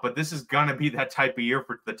it out. But this is going to be that type of year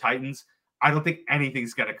for the Titans. I don't think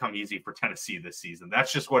anything's going to come easy for Tennessee this season.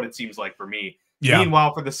 That's just what it seems like for me. Yeah.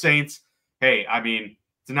 Meanwhile, for the Saints, hey, I mean,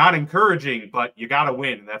 it's not encouraging, but you got to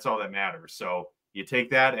win, and that's all that matters. So you take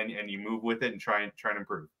that and you move with it and try and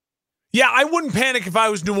improve. Yeah, I wouldn't panic if I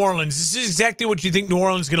was New Orleans. This is exactly what you think New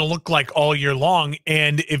Orleans is going to look like all year long.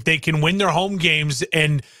 And if they can win their home games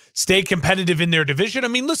and stay competitive in their division, I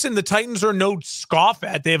mean, listen, the Titans are no scoff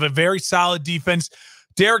at. They have a very solid defense.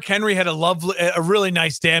 Derrick Henry had a really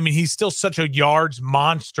nice day. I mean, he's still such a yards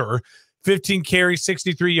monster. 15 carries,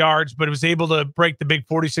 63 yards, but was able to break the big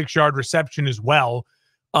 46-yard reception as well.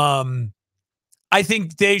 I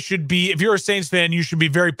think they should be, if you're a Saints fan, you should be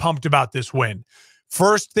very pumped about this win.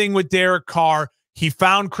 First thing with Derek Carr, he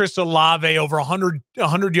found Chris Olave, over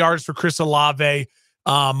 100 yards for Chris Olave.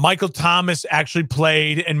 Michael Thomas actually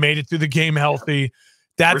played and made it through the game healthy.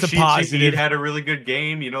 That's Rashid a positive. Shaheed had a really good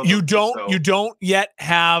game. You don't yet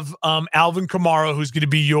have Alvin Kamara, who's going to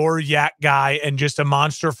be your yak guy and just a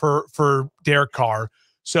monster for Derek Carr.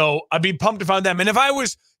 So I'd be pumped to find them. And if I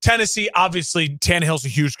was Tennessee, obviously Tannehill's a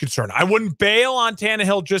huge concern. I wouldn't bail on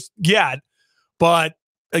Tannehill just yet, but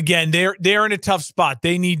again, they're in a tough spot.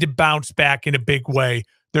 They need to bounce back in a big way.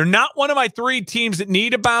 They're not one of my 3 teams that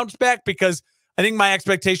need to bounce back, because I think my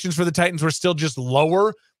expectations for the Titans were still just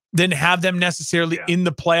lower than have them necessarily in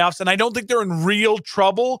the playoffs. And I don't think they're in real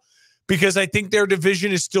trouble, because I think their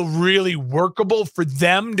division is still really workable for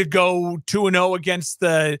them to go 2-0 against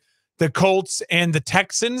the Colts and the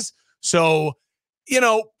Texans. So,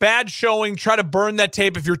 bad showing. Try to burn that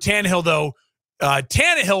tape. If you're Tannehill, though,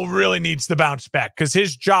 Tannehill really needs to bounce back, because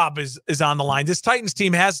his job is on the line. This Titans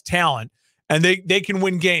team has talent, and they can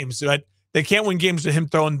win games, but they can't win games with him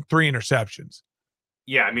throwing 3 interceptions.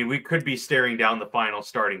 Yeah, I mean, we could be staring down the final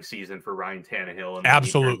starting season for Ryan Tannehill, and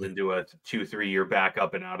absolutely he turns into a 2-3 year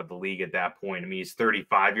backup and out of the league at that point. I mean, he's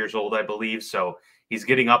 35 years old, I believe, so he's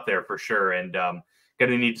getting up there for sure, and going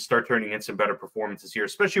to need to start turning in some better performances here,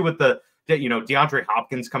 especially with the DeAndre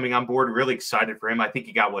Hopkins coming on board. Really excited for him. I think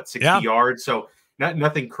he got 60 yards, so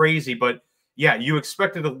nothing crazy, but yeah, you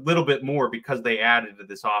expected a little bit more because they added to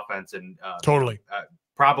this offense, and totally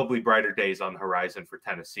probably brighter days on the horizon for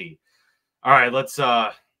Tennessee. All right, let's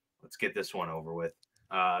get this one over with.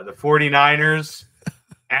 The 49ers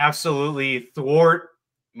absolutely thwart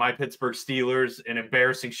my Pittsburgh Steelers, an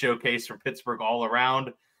embarrassing showcase from Pittsburgh all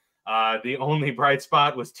around. The only bright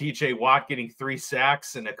spot was TJ Watt getting 3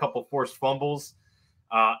 sacks and a couple forced fumbles.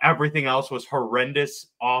 Everything else was horrendous,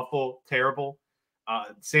 awful, terrible.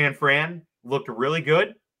 San Fran looked really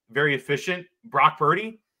good, very efficient. Brock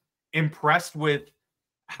Purdy, impressed with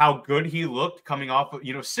how good he looked coming off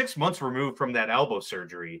of, 6 months removed from that elbow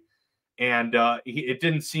surgery. And it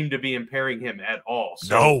didn't seem to be impairing him at all.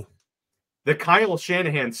 So no. The Kyle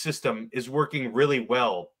Shanahan system is working really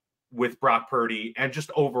well with Brock Purdy and just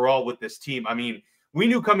overall with this team. I mean, we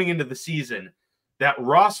knew coming into the season that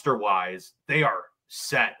roster-wise, they are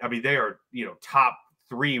set. I mean, they are, top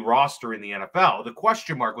 3 roster in the NFL. The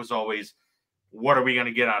question mark was always, what are we going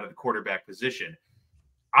to get out of the quarterback position?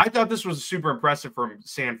 I thought this was super impressive from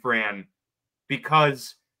San Fran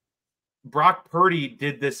because Brock Purdy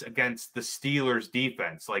did this against the Steelers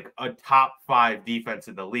defense, like a top 5 defense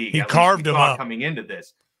in the league. He carved him up coming into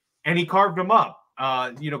this, and he carved him up.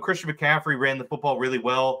 Christian McCaffrey ran the football really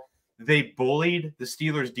well. They bullied the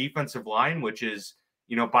Steelers defensive line, which is,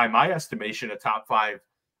 by my estimation, a top 5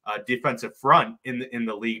 defensive front in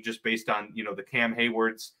the league, just based on, the Cam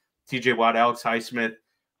Haywards, TJ Watt, Alex Highsmith,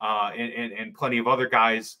 and plenty of other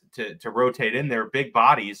guys to rotate in there, big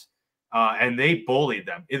bodies. And they bullied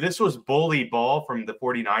them. This was bully ball from the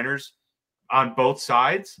 49ers on both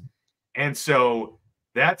sides. And so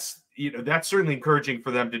that's certainly encouraging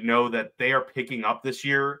for them to know that they are picking up this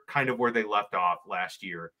year kind of where they left off last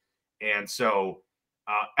year. And so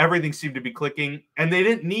everything seemed to be clicking. And they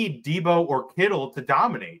didn't need Debo or Kittle to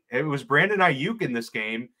dominate. It was Brandon Ayuk in this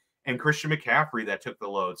game and Christian McCaffrey that took the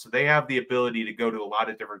load. So they have the ability to go to a lot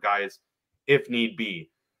of different guys if need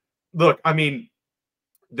be. Look, I mean,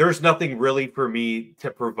 there's nothing really for me to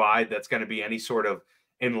provide that's going to be any sort of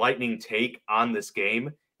enlightening take on this game.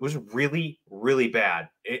 It was really, really bad.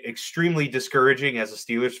 Extremely discouraging as a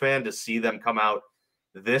Steelers fan to see them come out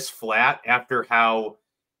this flat after how,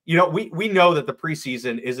 we know that the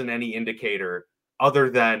preseason isn't any indicator other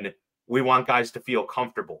than we want guys to feel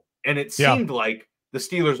comfortable. And it seemed like the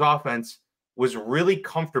Steelers offense was really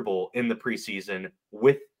comfortable in the preseason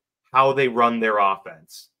with how they run their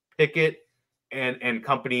offense. Pickett and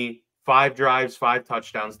company, 5 drives, 5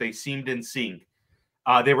 touchdowns. They seemed in sync.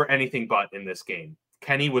 They were anything but in this game.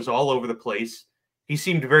 Kenny was all over the place. He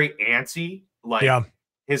seemed very antsy.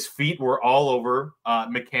 His feet were all over.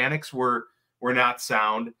 Mechanics were not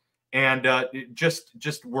sound, and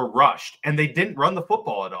just were rushed. And they didn't run the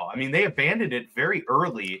football at all. I mean, they abandoned it very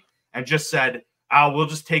early and just said, we'll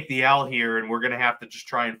just take the L here, and we're going to have to just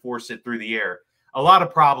try and force it through the air. A lot of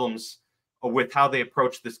problems with how they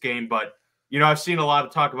approached this game, but I've seen a lot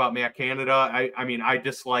of talk about Matt Canada. I mean, I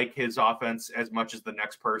dislike his offense as much as the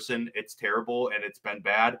next person. It's terrible, and it's been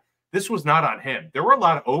bad. This was not on him. There were a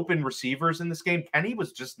lot of open receivers in this game. Kenny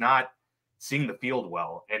was just not seeing the field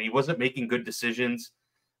well, and he wasn't making good decisions.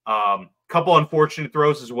 Couple unfortunate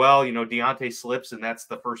throws as well. Deontay slips, and that's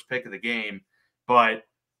the first pick of the game. But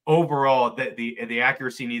overall, the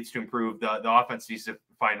accuracy needs to improve. The offense needs to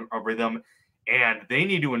find a rhythm. And they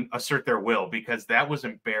need to assert their will because that was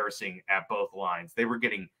embarrassing at both lines. They were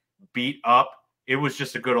getting beat up. It was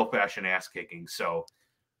just a good old-fashioned ass kicking. So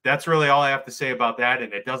that's really all I have to say about that.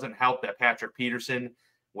 And it doesn't help that Patrick Peterson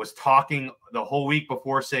was talking the whole week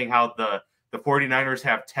before saying how the 49ers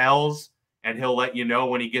have tells and he'll let you know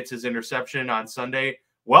when he gets his interception on Sunday.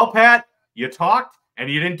 Well, Pat, you talked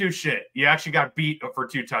and you didn't do shit. You actually got beat for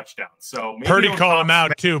 2 touchdowns. So Purdy called him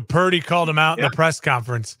out too. Purdy called him out in the press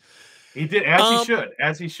conference. He did,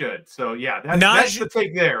 as he should. So, yeah, that's the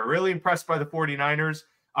take there. Really impressed by the 49ers.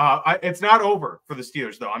 It's not over for the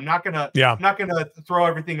Steelers, though. I'm not gonna throw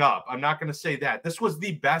everything up. I'm not gonna say that. This was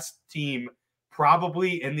the best team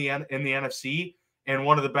probably in the NFC and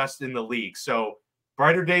one of the best in the league. So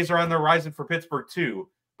brighter days are on the horizon for Pittsburgh too,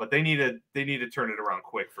 but they need to turn it around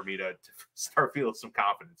quick for me to start feeling some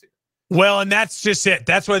confidence here. Well, and that's just it.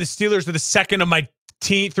 That's why the Steelers are the second of my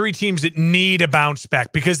 3 teams that need a bounce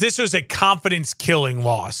back, because this was a confidence-killing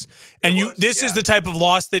loss. And this is the type of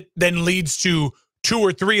loss that then leads to 2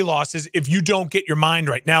 or 3 losses if you don't get your mind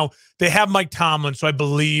right. Now, they have Mike Tomlin, so I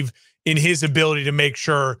believe in his ability to make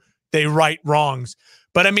sure they right wrongs.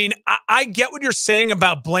 But, I mean, I get what you're saying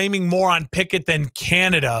about blaming more on Pickett than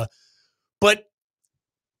Canada, but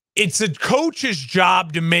it's a coach's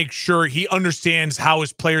job to make sure he understands how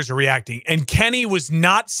his players are reacting. And Kenny was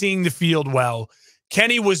not seeing the field well.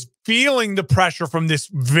 Kenny was feeling the pressure from this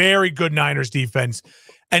very good Niners defense.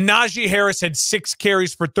 And Najee Harris had 6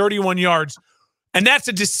 carries for 31 yards. And that's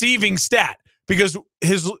a deceiving stat because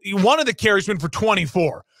one of the carries went for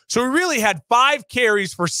 24. So he really had 5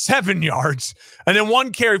 carries for 7 yards and then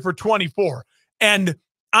 1 carry for 24. And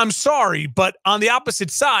I'm sorry, but on the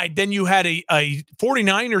opposite side, then you had a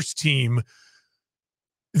 49ers team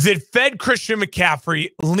that fed Christian McCaffrey,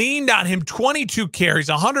 leaned on him 22 carries,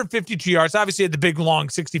 152 yards, obviously had the big, long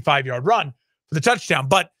 65-yard run for the touchdown.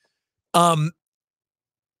 But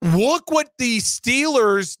look what the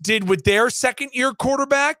Steelers did with their second-year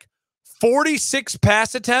quarterback, 46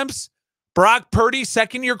 pass attempts. Brock Purdy,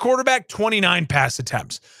 second-year quarterback, 29 pass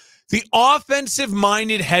attempts. The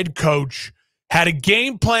offensive-minded head coach had a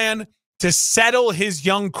game plan to settle his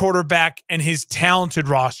young quarterback and his talented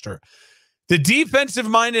roster. The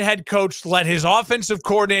defensive-minded head coach let his offensive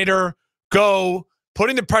coordinator go,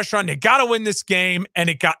 putting the pressure on. They got to win this game, and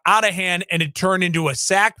it got out of hand, and it turned into a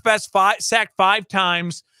sack fest, sacked 5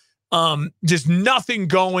 times, just nothing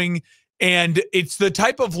going. And it's the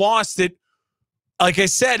type of loss that, like I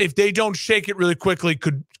said, if they don't shake it really quickly,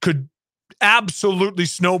 could absolutely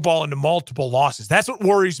snowball into multiple losses. That's what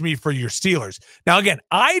worries me for your Steelers. Now, again,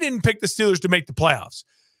 I didn't pick the Steelers to make the playoffs,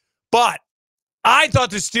 but I thought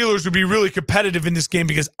the Steelers would be really competitive in this game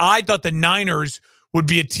because I thought the Niners would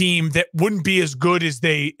be a team that wouldn't be as good as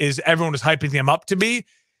everyone was hyping them up to be.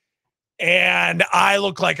 And I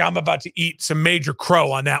look like I'm about to eat some major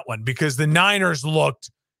crow on that one because the Niners looked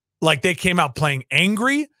like they came out playing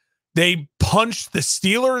angry. They punched the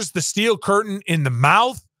Steelers, the steel curtain, in the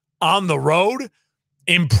mouth on the road.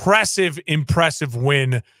 Impressive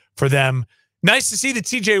win for them. Nice to see that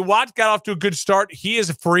TJ Watt got off to a good start. He is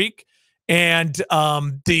a freak. And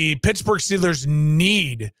the Pittsburgh Steelers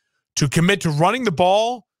need to commit to running the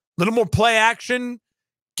ball, a little more play action,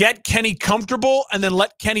 get Kenny comfortable, and then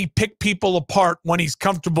let Kenny pick people apart when he's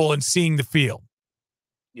comfortable and seeing the field.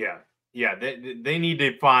 Yeah. They need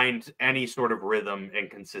to find any sort of rhythm and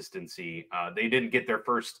consistency. They didn't get their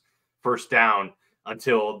first down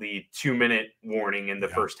until the 2-minute warning in the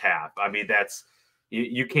first half. I mean, that's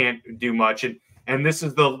you can't do much. And this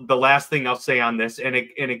is the last thing I'll say on this, and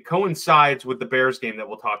it coincides with the Bears game that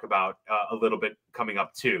we'll talk about a little bit coming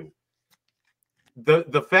up too.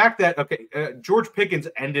 The fact that George Pickens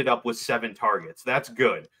ended up with 7 targets, that's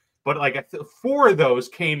good, but like 4 of those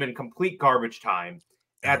came in complete garbage time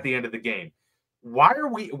at the end of the game. Why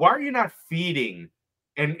are you not feeding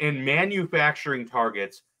and manufacturing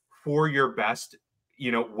targets for your best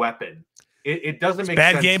weapon? It doesn't make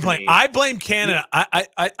sense. Bad game plan. I blame Canada.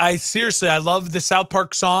 I seriously, I love the South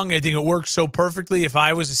Park song. I think it works so perfectly. If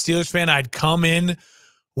I was a Steelers fan, I'd come in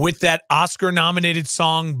with that Oscar-nominated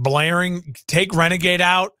song blaring, take Renegade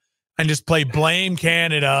out, and just play Blame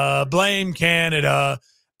Canada,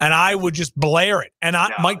 and I would just blare it. And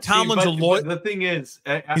Mike Tomlin's a loyal. The thing is,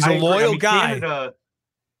 he's a loyal guy.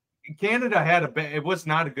 Canada had it was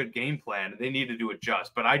not a good game plan. They needed to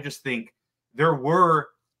adjust, but I just think there were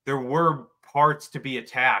parts to be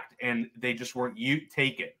attacked, and they just weren't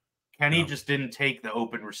taken. Kenny just didn't take the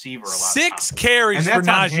open receiver a lot. 6 carries for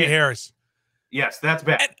Najee Harris. Yes, that's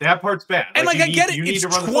bad. That part's bad. And I get it.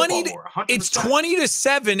 It's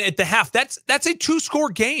 20-7 at the half. That's a 2-score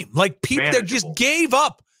game. Like people that just gave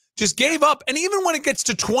up. And even when it gets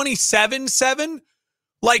to 27-7,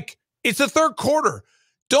 like it's the third quarter.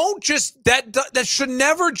 Don't just that should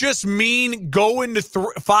never just mean go into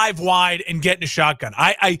 5 wide and get in a shotgun.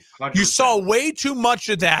 You saw way too much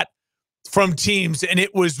of that from teams, and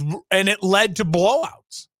it led to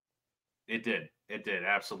blowouts. It did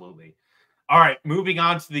absolutely. All right, moving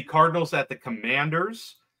on to the Cardinals at the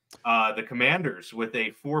Commanders. The Commanders with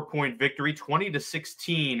a 4-point victory,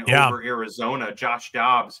 20-16 over Arizona. Josh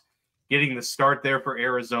Dobbs getting the start there for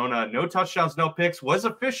Arizona. No touchdowns, no picks. Was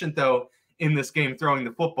efficient though in this game throwing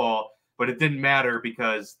the football, but it didn't matter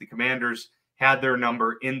because the Commanders had their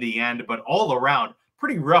number in the end. But all around,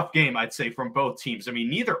 pretty rough game, I'd say, from both teams. I mean,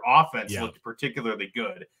 neither offense looked particularly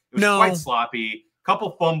good. It was quite sloppy.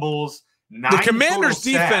 Couple fumbles. The Commanders'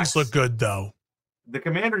 defense looked good, though. The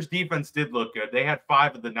Commanders' defense did look good. They had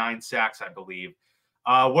 5 of the 9 sacks, I believe.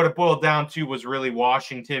 What it boiled down to was really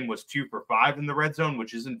Washington was 2 for 5 in the red zone,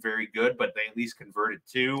 which isn't very good, but they at least converted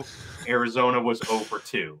 2. Arizona was 0 for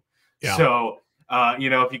 2. Yeah. So,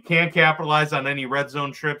 if you can't capitalize on any red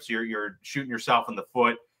zone trips, you're shooting yourself in the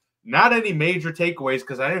foot. Not any major takeaways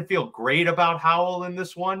because I didn't feel great about Howell in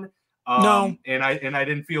this one. No, and I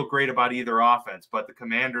didn't feel great about either offense, but the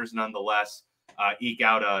Commanders nonetheless eke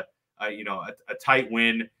out a tight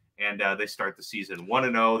win, and they start the season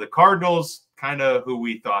 1-0. The Cardinals, kind of who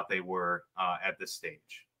we thought they were at this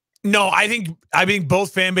stage. No, I think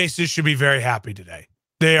both fan bases should be very happy today.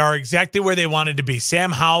 They are exactly where they wanted to be.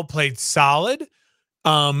 Sam Howell played solid,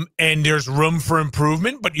 and there's room for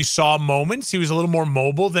improvement, but you saw moments. He was a little more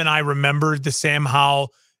mobile than I remembered the Sam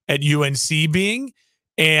Howell at UNC being.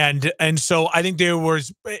 And so I think there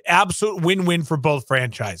was absolute win-win for both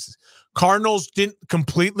franchises. Cardinals didn't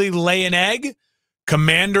completely lay an egg.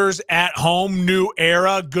 Commanders at home, new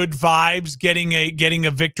era, good vibes, getting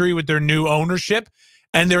a victory with their new ownership.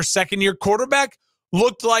 And their second-year quarterback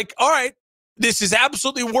looked like, all right, this is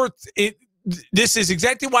absolutely worth it. This is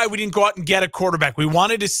exactly why we didn't go out and get a quarterback. We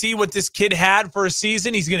wanted to see what this kid had for a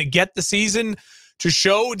season. He's going to get the season to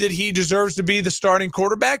show that he deserves to be the starting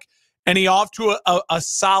quarterback. And he off to a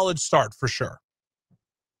solid start for sure.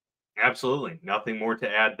 Absolutely. Nothing more to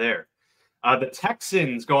add there. The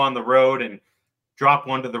Texans go on the road and drop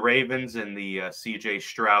one to the Ravens in the C.J.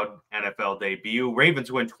 Stroud NFL debut.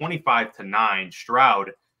 Ravens win 25-9.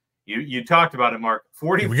 Stroud, you talked about it, Mark.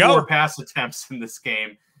 44 pass attempts in this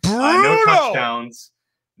game. No touchdowns,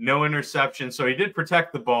 no interceptions. So he did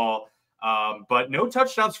protect the ball, but no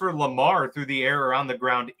touchdowns for Lamar through the air or on the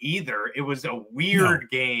ground either. It was a weird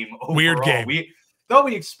game overall. Weird game.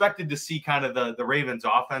 We expected to see kind of the Ravens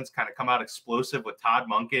offense kind of come out explosive with Todd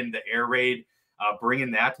Monken, the air raid,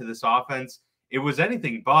 bringing that to this offense. It was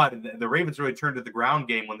anything but. The Ravens really turned to the ground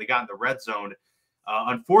game when they got in the red zone.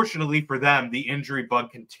 Unfortunately for them, the injury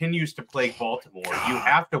bug continues to plague Baltimore. You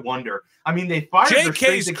have to wonder. I mean, they fired their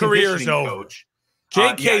strength and conditioning coach.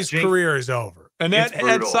 JK's career is over. And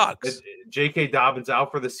that sucks. J.K. Dobbins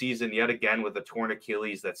out for the season yet again with a torn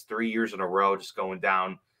Achilles. That's 3 years in a row just going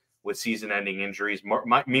down with season-ending injuries.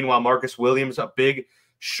 Meanwhile, Marcus Williams, a big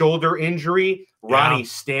shoulder injury. Ronnie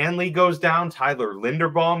Stanley goes down. Tyler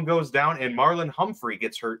Linderbaum goes down. And Marlon Humphrey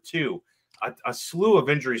gets hurt too. A slew of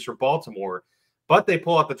injuries for Baltimore. But they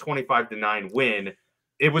pull out the 25-9 win.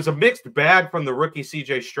 It was a mixed bag from the rookie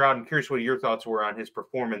C.J. Stroud. I'm curious what your thoughts were on his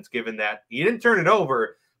performance, given that he didn't turn it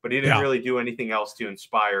over, but he didn't really do anything else to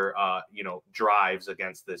inspire, drives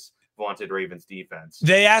against this vaunted Ravens defense.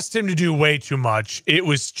 They asked him to do way too much. It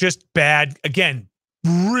was just bad. Again,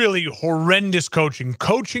 really horrendous coaching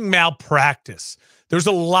malpractice. There's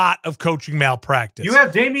a lot of coaching malpractice. You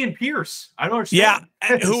have Dameon Pierce. I don't understand.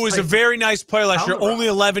 Yeah, who was a very nice player last year, only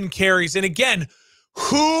 11 carries. And again,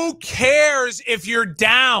 who cares if you're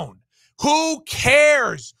down? Who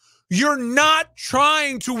cares? You're not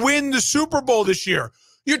trying to win the Super Bowl this year.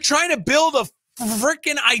 You're trying to build a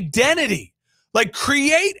freaking identity. Like,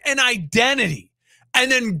 create an identity and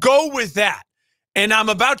then go with that. And I'm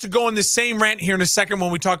about to go on the same rant here in a second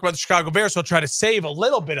when we talk about the Chicago Bears, so I'll try to save a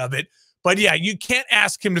little bit of it. But yeah, you can't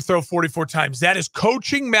ask him to throw 44 times. That is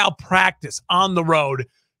coaching malpractice on the road.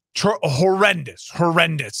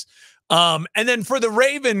 Horrendous. And then for the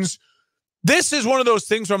Ravens, this is one of those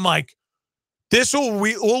things where I'm like,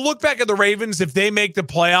 we'll look back at the Ravens if they make the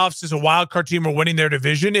playoffs as a wild card team or winning their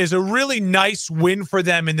division is a really nice win for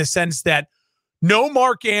them in the sense that no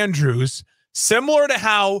Mark Andrews, similar to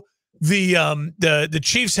how the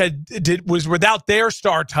Chiefs was without their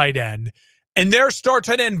star tight end, and their star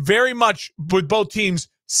tight end very much with both teams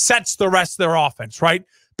sets the rest of their offense, right?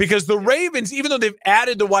 Because the Ravens, even though they've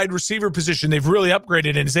added the wide receiver position, they've really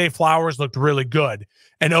upgraded, and Zay Flowers looked really good,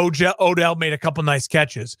 and Odell made a couple nice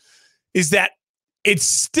catches, is that it's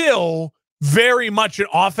still very much an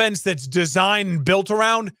offense that's designed and built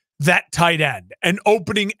around that tight end and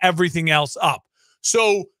opening everything else up.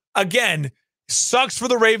 So, again, sucks for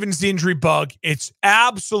the Ravens, the injury bug. It's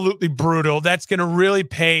absolutely brutal. That's going to really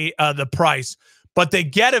pay the price. But they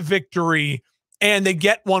get a victory, and they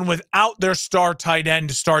get one without their star tight end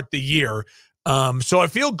to start the year. So I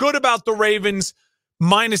feel good about the Ravens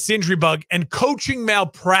minus the injury bug and coaching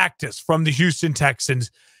malpractice from the Houston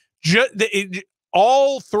Texans.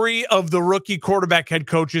 All three of the rookie quarterback head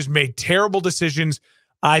coaches made terrible decisions.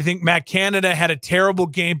 I think Matt Canada had a terrible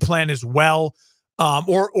game plan as well.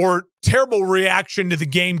 Or terrible reaction to the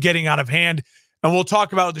game getting out of hand. And we'll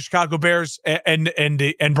talk about the Chicago Bears and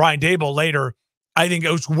Brian Daboll later. I think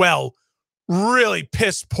it was really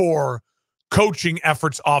piss poor coaching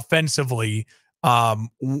efforts offensively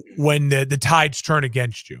when the tides turn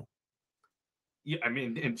against you. Yeah, I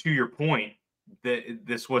mean, and to your point,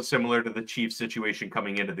 this was similar to the Chiefs situation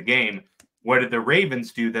coming into the game. What did the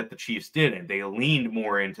Ravens do that the Chiefs didn't? They leaned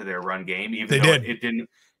more into their run game, even though it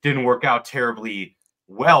didn't work out terribly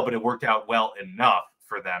well, but it worked out well enough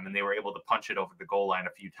for them, and they were able to punch it over the goal line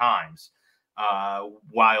a few times.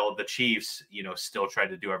 While the Chiefs, still tried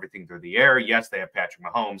to do everything through the air. Yes, they have Patrick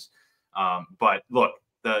Mahomes, but look,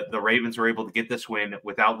 the Ravens were able to get this win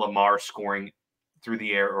without Lamar scoring through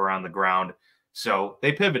the air or on the ground. So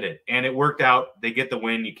they pivoted, and it worked out. They get the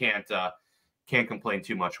win. You can't complain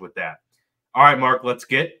too much with that. All right, Mark, let's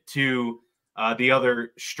get to the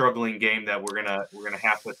other struggling game that we're gonna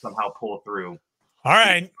have to somehow pull through. All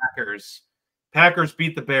right, the Packers Packers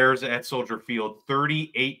beat the Bears at Soldier Field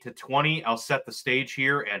 38-20. I'll set the stage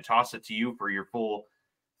here and toss it to you for your full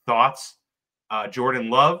thoughts. Jordan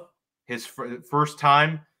Love, his first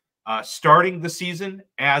time starting the season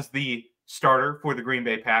as the starter for the Green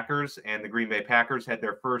Bay Packers, and the Green Bay Packers had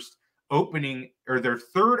their third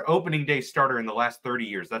opening day starter in the last 30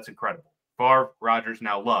 years. That's incredible. Favre, Rodgers,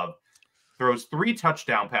 now Love throws 3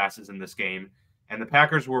 touchdown passes in this game, and the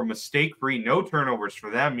Packers were mistake-free, no turnovers for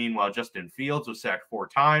them. Meanwhile, Justin Fields was sacked 4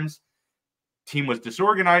 times. Team was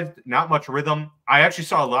disorganized, not much rhythm. I actually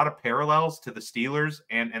saw a lot of parallels to the Steelers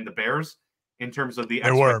and the Bears in terms of the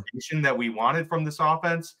expectation that we wanted from this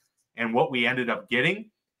offense and what we ended up getting.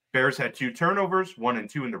 Bears had 2 turnovers, 1 and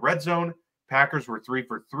 2 in the red zone. Packers were 3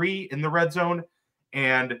 for 3 in the red zone.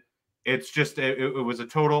 And it's just, it was a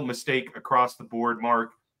total mistake across the board,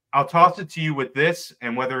 Mark. I'll toss it to you with this,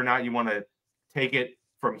 and whether or not you want to take it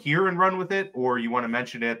from here and run with it, or you want to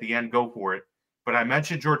mention it at the end, go for it. But I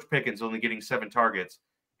mentioned George Pickens only getting 7 targets,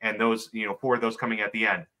 and those, 4 of those coming at the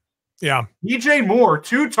end. Yeah. DJ Moore,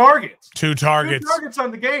 2 targets. 2 targets. 2 targets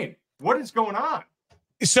on the game. What is going on?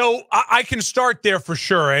 So I can start there for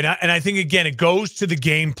sure. And I think, again, it goes to the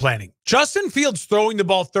game planning. Justin Fields throwing the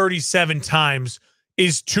ball 37 times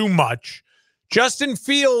is too much. Justin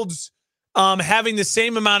Fields having the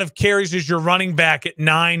same amount of carries as your running back at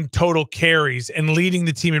 9 total carries and leading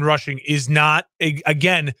the team in rushing is not,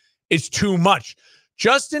 again, it's too much.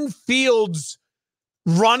 Justin Fields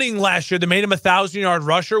running last year that made him a 1,000-yard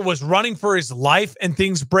rusher was running for his life and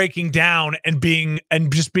things breaking down and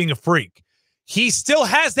just being a freak. He still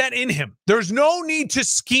has that in him. There's no need to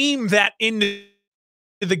scheme that into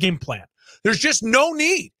the game plan. There's just no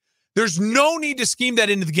need. There's no need to scheme that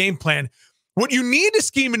into the game plan. What you need to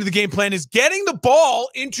scheme into the game plan is getting the ball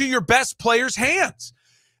into your best player's hands.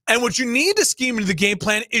 And what you need to scheme into the game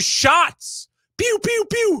plan is shots. Pew, pew,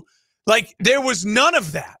 pew. Like, there was none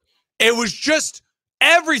of that. It was just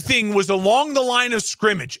everything was along the line of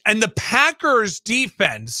scrimmage. And the Packers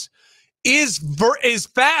defense is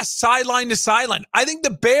fast sideline to sideline. I think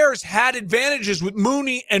the Bears had advantages with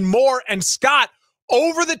Mooney and Moore and Scott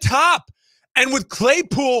over the top, and with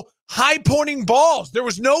Claypool high-pointing balls. There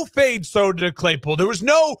was no fade throw to Claypool. There was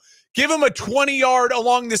no give him a 20-yard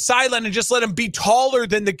along the sideline and just let him be taller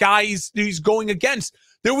than the guy he's going against.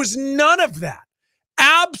 There was none of that.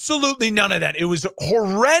 Absolutely none of that. It was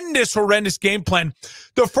horrendous game plan.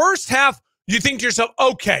 The first half, you think to yourself,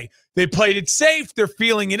 okay, they played it safe. They're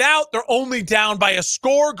feeling it out. They're only down by a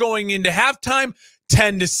score going into halftime,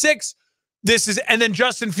 10-6. And then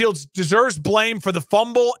Justin Fields deserves blame for the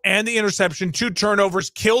fumble and the interception. 2 turnovers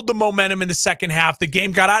killed the momentum in the second half. The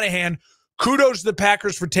game got out of hand. Kudos to the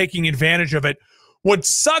Packers for taking advantage of it. What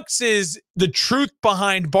sucks is the truth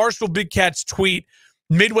behind Barstool Big Cat's tweet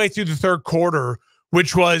midway through the third quarter,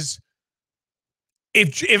 which was,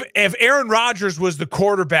 if Aaron Rodgers was the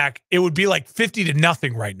quarterback, it would be like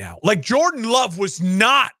 50-0 right now. Like, Jordan Love was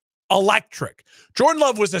not electric. Jordan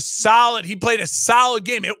Love was he played a solid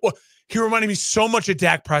game. He reminded me so much of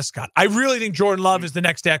Dak Prescott. I really think Jordan Love is the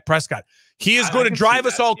next Dak Prescott. He is going to drive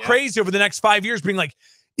us all crazy over the next 5 years, being like,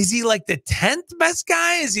 is he like the 10th best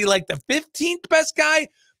guy? Is he like the 15th best guy?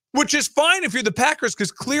 Which is fine if you're the Packers,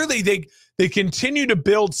 because clearly they continue to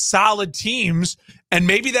build solid teams, and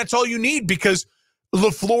maybe that's all you need, because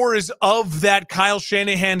LaFleur is of that Kyle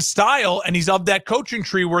Shanahan style, and he's of that coaching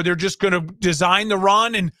tree where they're just going to design the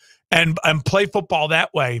run and play football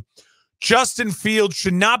that way. Justin Fields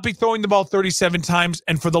should not be throwing the ball 37 times,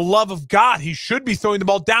 and for the love of God, he should be throwing the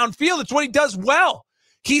ball downfield. It's what he does well.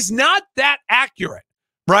 He's not that accurate,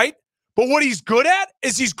 right? But what he's good at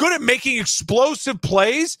is he's good at making explosive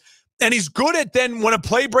plays, and he's good at then, when a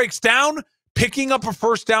play breaks down, picking up a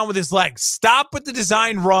first down with his legs. Stop with the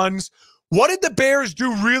design runs. What did the Bears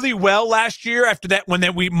do really well last year after that,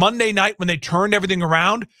 Monday night when they turned everything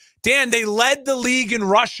around? Dan, they led the league in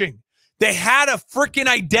rushing. They had a freaking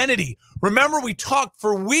identity. Remember, we talked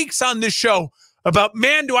for weeks on this show about,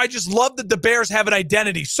 man, do I just love that the Bears have an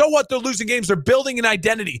identity. So what? They're losing games. They're building an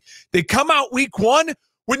identity. They come out week 1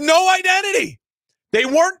 with no identity. They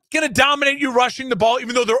weren't going to dominate you rushing the ball,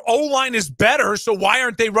 even though their O-line is better, so why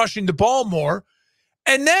aren't they rushing the ball more?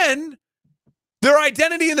 And then their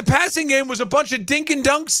identity in the passing game was a bunch of dink and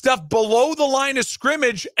dunk stuff below the line of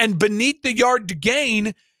scrimmage and beneath the yard to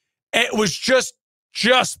gain. It was just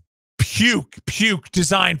puke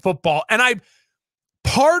design football. And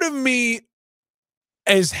part of me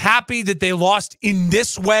is happy that they lost in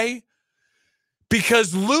this way,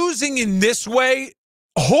 because losing in this way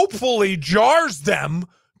hopefully jars them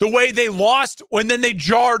the way they lost when then they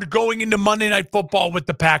jarred going into Monday Night Football with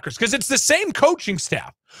the Packers, because it's the same coaching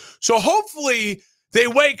staff. So hopefully they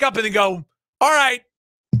wake up and they go, all right,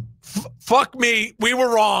 fuck me, we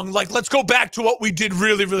were wrong. Like, let's go back to what we did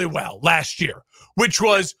really, really well last year, which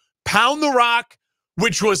was pound the rock,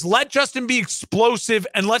 which was let Justin be explosive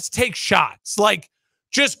and let's take shots. Like,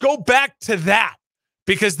 just go back to that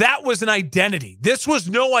because that was an identity. This was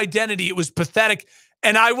no identity. It was pathetic.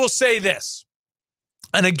 And I will say this,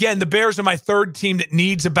 and again, the Bears are my third team that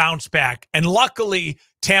needs a bounce back. And luckily,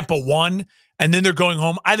 Tampa won, and then they're going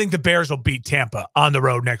home. I think the Bears will beat Tampa on the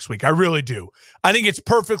road next week. I really do. I think it's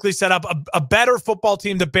perfectly set up. A better football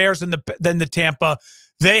team, the Bears, than the Tampa.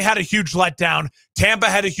 They had a huge letdown. Tampa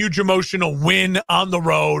had a huge emotional win on the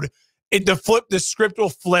road. The script will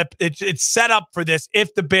flip. It's set up for this.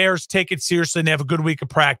 If the Bears take it seriously and they have a good week of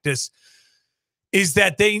practice, is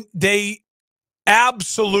that they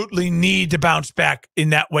absolutely need to bounce back in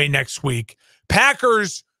that way next week.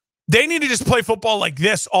 Packers, they need to just play football like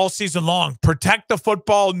this all season long. Protect the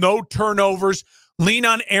football, no turnovers, lean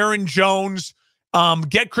on Aaron Jones,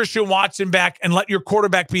 get Christian Watson back, and let your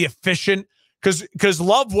quarterback be efficient. Because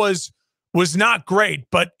Love was not great,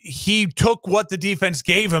 but he took what the defense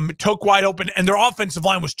gave him, took wide open, and their offensive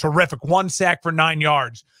line was terrific. 1 sack for 9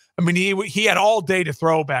 yards. I mean, he had all day to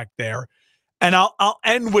throw back there. And I'll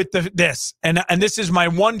end with this, and this is my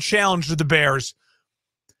one challenge to the Bears.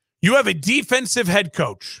 You have a defensive head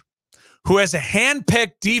coach who has a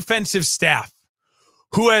hand-picked defensive staff,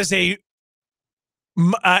 who has a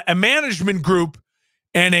management group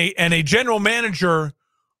and a general manager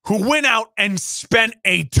who went out and spent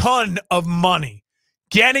a ton of money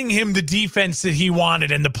getting him the defense that he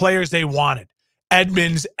wanted and the players they wanted.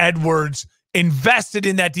 Edmonds, Edwards, invested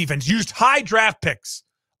in that defense, used high draft picks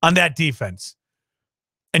on that defense.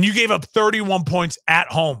 And you gave up 31 points at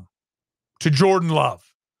home to Jordan Love.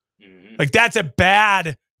 Mm-hmm. Like, that's a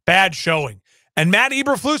bad showing. And Matt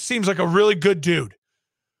Eberflus seems like a really good dude.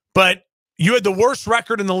 But you had the worst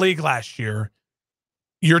record in the league last year.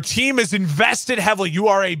 Your team is invested heavily. You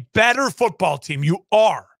are a better football team. You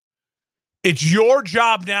are. It's your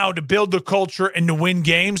job now to build the culture and to win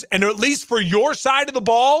games, and at least for your side of the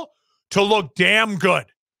ball to look damn good.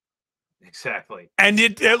 Exactly. And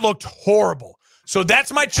it looked horrible. So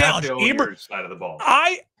that's my challenge. Side of the ball.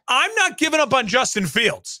 I'm not giving up on Justin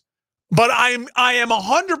Fields, but I am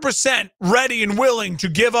 100% ready and willing to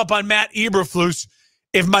give up on Matt Eberflus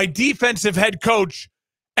if my defensive head coach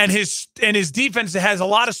and his defense that has a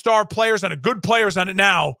lot of star players and good players on it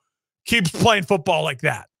now keeps playing football like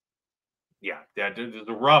that. Yeah, there's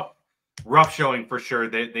a rough showing for sure.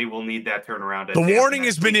 They will need that turnaround. The warning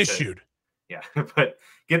has been issued. Yeah, but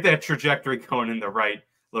get that trajectory going in the right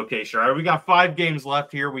location. All right, we got 5 games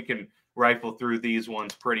left here. We can rifle through these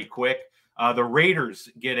ones pretty quick. The Raiders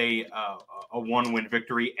get a 1-win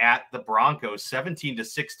victory at the Broncos,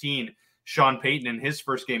 17-16. Sean Payton in his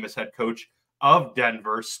first game as head coach of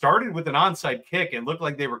Denver started with an onside kick. It looked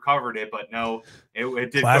like they recovered it, but no,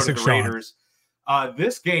 it did Classic go to the Raiders.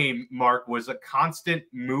 This game, Mark, was a constant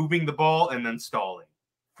moving the ball and then stalling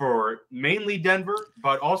for mainly Denver,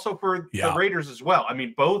 but also for the Raiders as well. I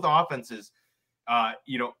mean, both offenses,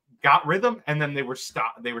 got rhythm, and then they were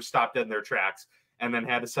stopped dead in their tracks, and then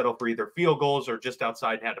had to settle for either field goals or just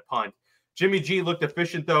outside had to punt. Jimmy G looked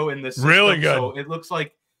efficient though in this system, really good. So it looks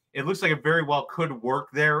like it very well could work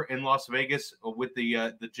there in Las Vegas with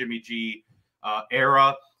the Jimmy G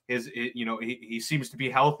era. He seems to be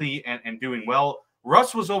healthy and doing well.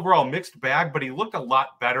 Russ was overall mixed bag, but he looked a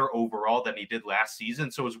lot better overall than he did last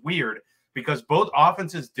season. So it was weird because both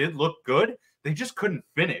offenses did look good. They just couldn't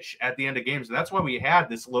finish at the end of games. And that's why we had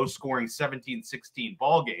this low-scoring 17-16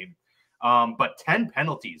 ball game. But 10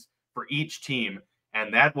 penalties for each team,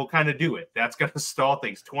 and that will kind of do it. That's going to stall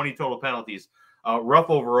things. 20 total penalties.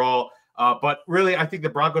 Rough overall. But really, I think the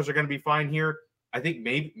Broncos are going to be fine here. I think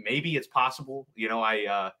maybe it's possible.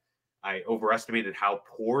 I overestimated how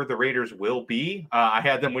poor the Raiders will be. I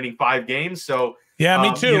had them winning 5 games. So yeah,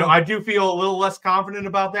 me too. I do feel a little less confident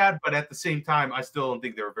about that, but at the same time, I still don't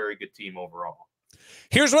think they're a very good team overall.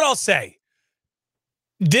 Here's what I'll say.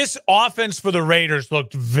 This offense for the Raiders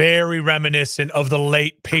looked very reminiscent of the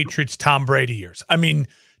late Patriots Tom Brady years. I mean,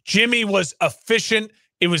 Jimmy was efficient.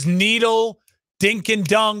 It was needle, dink and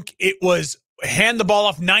dunk. It was hand the ball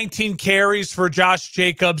off, 19 carries for Josh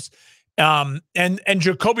Jacobs. And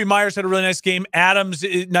Jacoby Myers had a really nice game. Adams,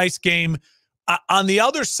 nice game. On the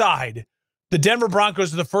other side, the Denver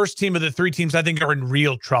Broncos are the first team of the 3 teams I think are in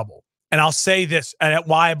real trouble. And I'll say this, and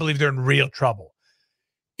why I believe they're in real trouble,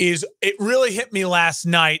 is it really hit me last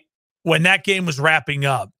night when that game was wrapping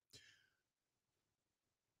up.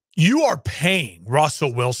 You are paying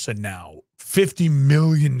Russell Wilson now $50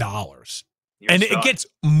 million. And it gets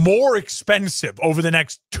more expensive over the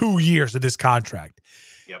next 2 years of this contract.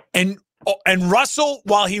 Yep. And Oh, and Russell,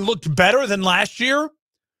 while he looked better than last year,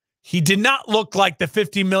 he did not look like the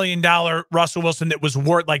 $50 million Russell Wilson that was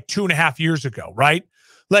worth like 2.5 years ago, right?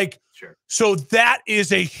 Like, Sure. So that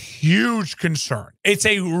is a huge concern. It's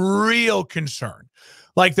a real concern.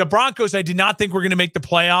 Like the Broncos, I did not think were going to make the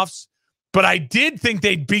playoffs, but I did think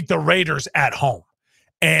they'd beat the Raiders at home.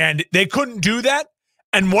 And they couldn't do that.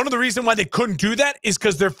 And one of the reasons why they couldn't do that is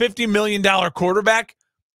because their $50 million quarterback,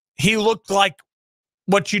 he looked like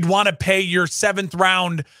what you'd want to pay your 7th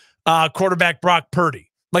round quarterback, Brock Purdy.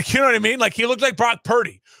 Like, you know what I mean? Like, he looked like Brock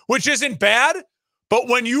Purdy, which isn't bad. But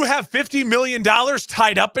when you have $50 million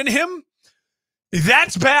tied up in him,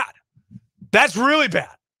 that's bad. That's really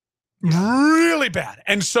bad. Really bad.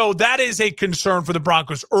 And so that is a concern for the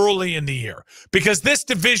Broncos early in the year because this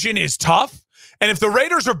division is tough. And if the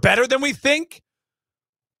Raiders are better than we think,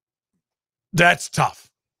 that's tough.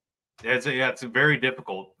 It's very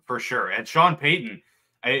difficult for sure. And Sean Payton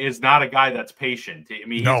is not a guy that's patient. I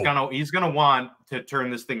mean, he's gonna want to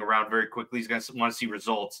turn this thing around very quickly. He's gonna want to see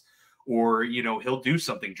results, or he'll do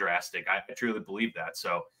something drastic. I truly believe that.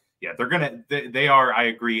 So yeah, they are. I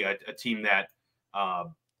agree. A team that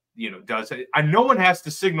does. No one has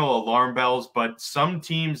to signal alarm bells, but some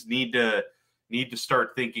teams need to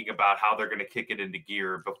start thinking about how they're going to kick it into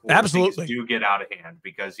gear before things do get out of hand.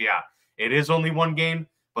 Because it is only one game,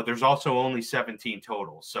 but there's also only 17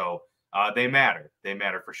 total. So they matter. They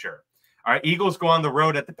matter for sure. All right, Eagles go on the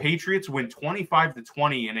road at the Patriots, win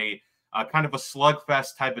 25-20 in a kind of a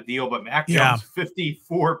slugfest type of deal. But Mac Jones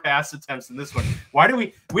 54 pass attempts in this one. Why do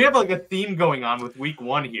we have like a theme going on with week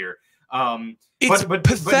 1 here? It's but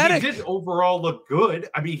pathetic. But he did overall look good.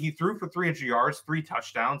 I mean, he threw for 300 yards, 3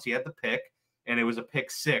 touchdowns. He had the pick, and it was a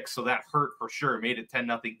pick 6, so that hurt for sure. It made it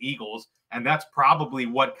 10-0 Eagles, and that's probably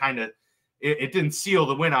what kind of it didn't seal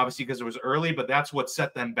the win, obviously, because it was early, but that's what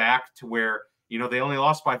set them back to where they only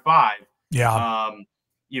lost by 5. Yeah.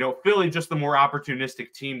 Philly just the more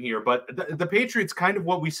opportunistic team here, but the Patriots, kind of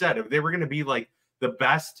what we said, if they were going to be like the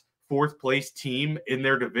best 4th place team in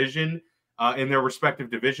their division, in their respective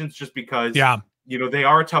divisions, just because they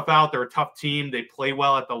are tough out. They're a tough team. They play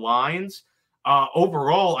well at the lines.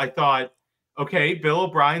 Overall, I thought, okay, Bill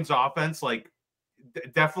O'Brien's offense, like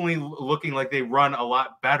definitely looking like they run a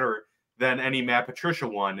lot better than any Matt Patricia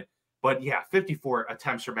one. But 54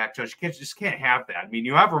 attempts for Mac Jones. You just can't have that. I mean,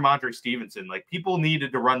 you have Ramondre Stevenson. Like, people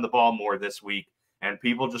needed to run the ball more this week, and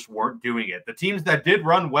people just weren't doing it. The teams that did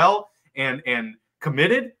run well and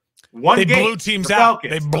committed, they blew teams out.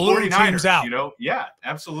 They blew teams out. Yeah,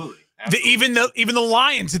 absolutely. Even the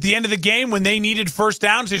Lions at the end of the game, when they needed first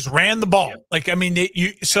downs, just ran the ball. Yep. Like, I mean,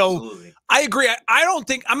 absolutely. I agree.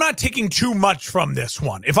 I'm not taking too much from this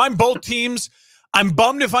one. If I'm both teams, I'm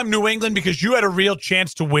bummed if I'm New England because you had a real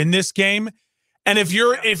chance to win this game. And if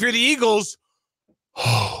you're the Eagles,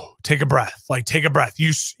 take a breath. Like, take a breath.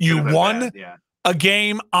 You won a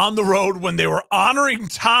game on the road when they were honoring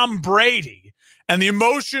Tom Brady and the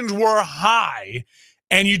emotions were high,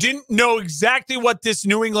 and you didn't know exactly what this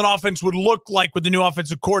New England offense would look like with the new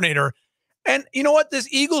offensive coordinator. And you know what?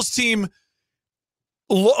 This Eagles team,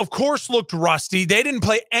 of course, looked rusty. They didn't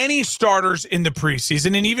play any starters in the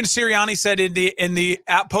preseason, and even Sirianni said in the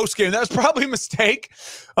post game that was probably a mistake.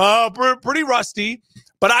 Pretty rusty,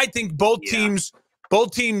 but I think both teams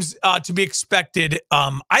to be expected.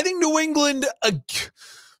 I think New England,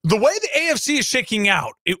 the way the AFC is shaking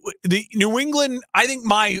out, the New England. I think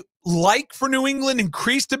my like for New England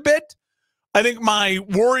increased a bit. I think my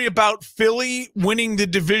worry about Philly winning the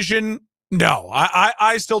division. No,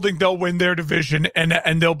 I still think they'll win their division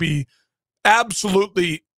and they'll be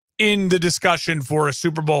absolutely in the discussion for a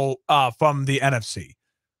Super Bowl from the NFC.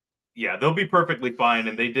 Yeah, they'll be perfectly fine,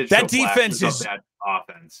 and they did. That defense is that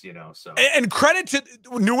offense, So and credit to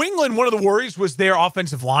New England. One of the worries was their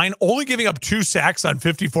offensive line only giving up 2 sacks on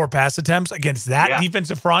 54 pass attempts against that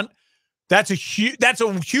defensive front. That's a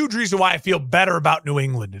huge reason why I feel better about New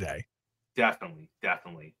England today. Definitely.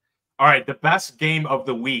 All right, the best game of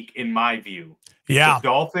the week, in my view. Yeah. The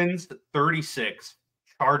Dolphins 36,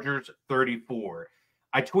 Chargers 34.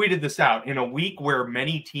 I tweeted this out. In a week where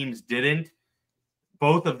many teams didn't,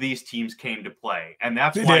 both of these teams came to play. And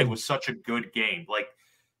that's why it was such a good game. Like,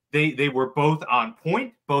 they were both on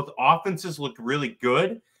point. Both offenses looked really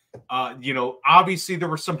good. Obviously there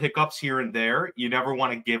were some hiccups here and there. You never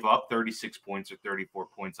want to give up 36 points or 34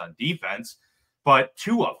 points on defense. But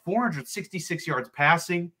Tua, 466 yards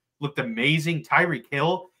passing, looked amazing. Tyreek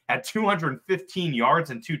Hill had 215 yards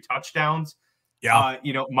and 2 touchdowns. Yeah.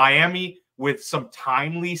 Miami with some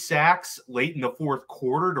timely sacks late in the 4th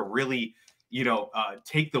quarter to really,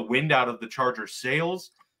 take the wind out of the Chargers'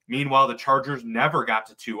 sails. Meanwhile, the Chargers never got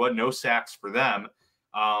to Tua. No sacks for them.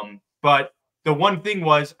 But the one thing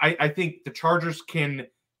was, I think the Chargers can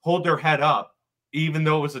hold their head up, even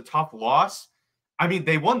though it was a tough loss. I mean,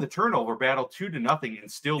 they won the turnover battle 2-0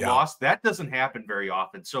 and still lost. That doesn't happen very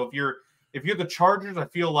often. So if you're the Chargers, I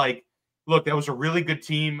feel like, look, that was a really good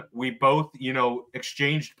team. We both,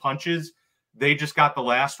 exchanged punches. They just got the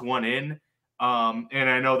last one in. And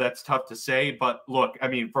I know that's tough to say, but look, I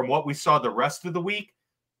mean, from what we saw the rest of the week,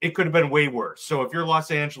 it could have been way worse. So if you're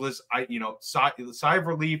Los Angeles, sigh of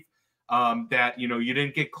relief that, you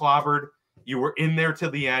didn't get clobbered. You were in there to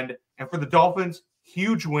the end. And for the Dolphins,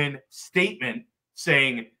 huge win, statement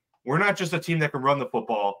saying, we're not just a team that can run the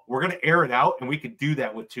football. We're going to air it out, and we could do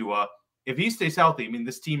that with Tua. If he stays healthy, I mean,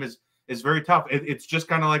 this team is very tough. It's just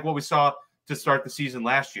kind of like what we saw to start the season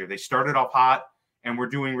last year. They started off hot, and we're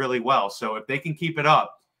doing really well. So if they can keep it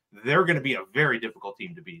up, they're going to be a very difficult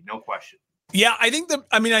team to beat, no question. Yeah, I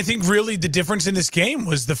think really the difference in this game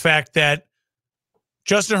was the fact that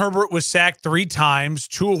Justin Herbert was sacked 3 times.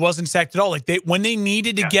 Tua wasn't sacked at all. Like when they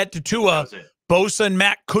needed to get to Tua, Bosa and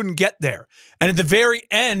Mack couldn't get there. And at the very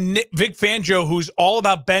end, Vic Fangio, who's all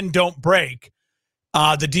about bend, don't break,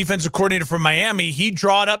 the defensive coordinator from Miami, he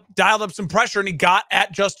dialed up some pressure, and he got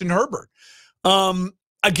at Justin Herbert.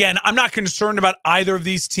 Again, I'm not concerned about either of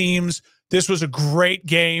these teams. This was a great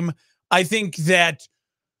game. I think that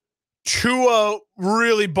Tua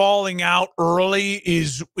really balling out early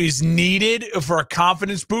is needed for a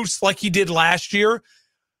confidence boost like he did last year.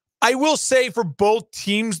 I will say for both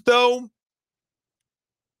teams, though,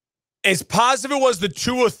 as positive it was that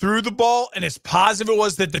Tua threw the ball, and as positive it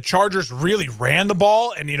was that the Chargers really ran the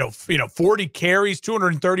ball and, 40 carries,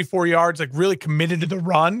 234 yards, like really committed to the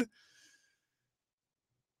run.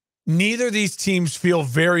 Neither of these teams feel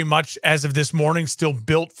very much, as of this morning, still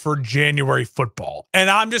built for January football. And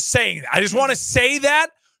I'm just saying, I just want to say that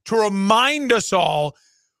to remind us all,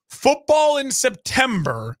 football in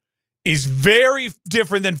September is very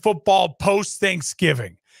different than football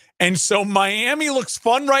post-Thanksgiving. And so Miami looks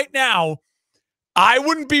fun right now. I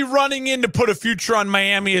wouldn't be running in to put a future on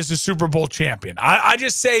Miami as a Super Bowl champion. I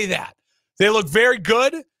just say that. They look very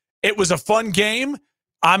good. It was a fun game.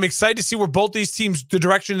 I'm excited to see where both these teams, the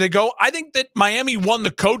direction they go. I think that Miami won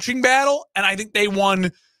the coaching battle, and I think they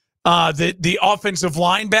won the offensive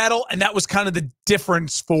line battle, and that was kind of the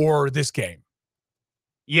difference for this game.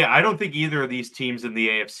 Yeah, I don't think either of these teams in the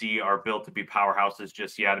AFC are built to be powerhouses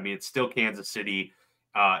just yet. I mean, it's still Kansas City.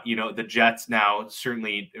 The Jets now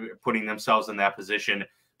certainly putting themselves in that position.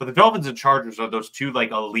 But the Dolphins and Chargers are those two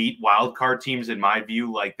like elite wild card teams, in my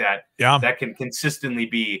view, like that, that can consistently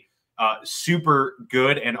be super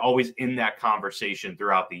good and always in that conversation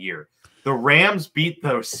throughout the year. The Rams beat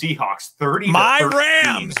the Seahawks 30-13.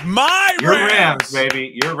 Your Rams,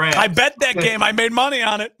 baby. Your Rams. I bet that game. I made money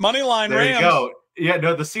on it. Money line there Rams. You go. Yeah,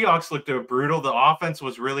 no, the Seahawks looked brutal. The offense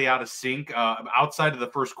was really out of sync. Outside of the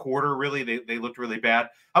first quarter, really, they looked really bad.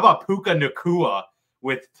 How about Puka Nacua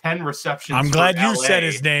with 10 receptions? I'm glad you said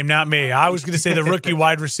his name, not me. I was going to say the rookie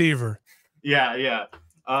wide receiver. Yeah.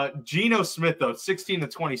 Geno Smith, though,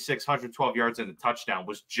 16-26, 112 yards and a touchdown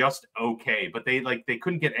was just okay. But they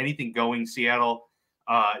couldn't get anything going, Seattle.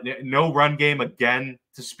 No run game again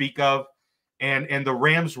to speak of. And the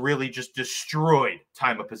Rams really just destroyed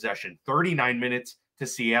time of possession. 39 minutes to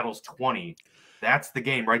Seattle's 20. That's the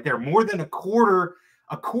game right there. More than a quarter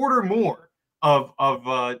more of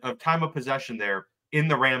time of possession there in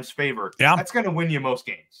the Rams' favor. Yeah. That's going to win you most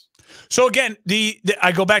games. So again,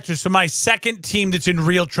 I go back to my second team that's in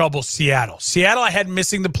real trouble, Seattle. Seattle, I had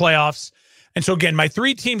missing the playoffs. And so again, my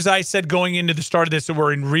 3 teams I said going into the start of this that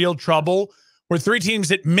were in real trouble were 3 teams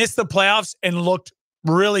that missed the playoffs and looked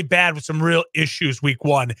really bad with some real issues week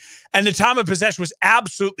 1. And the time of possession was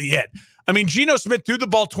absolutely it. I mean, Geno Smith threw the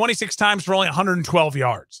ball 26 times for only 112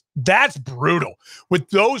 yards. That's brutal. With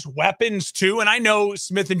those weapons, too, and I know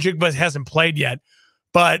Smith and Jigba hasn't played yet,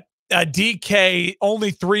 but DK, only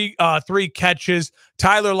three catches.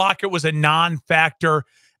 Tyler Lockett was a non-factor.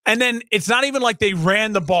 And then it's not even like they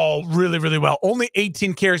ran the ball really, really well. Only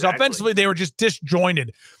 18 carries. Exactly. Offensively, they were just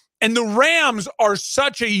disjointed. And the Rams are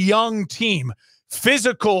such a young team.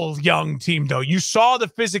 Physical young team, though. You saw the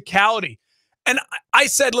physicality. And I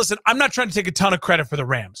said, listen, I'm not trying to take a ton of credit for the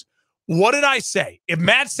Rams. What did I say? If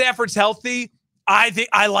Matt Stafford's healthy, I think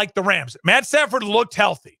I like the Rams. Matt Stafford looked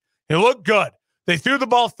healthy. He looked good. They threw the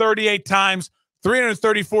ball 38 times,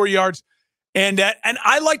 334 yards. And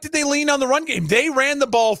I liked that they leaned on the run game. They ran the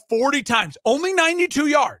ball 40 times, only 92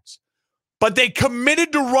 yards. But they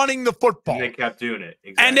committed to running the football. And they kept doing it.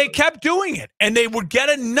 Exactly. And they kept doing it. And they would get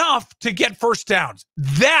enough to get first downs.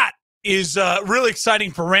 That is really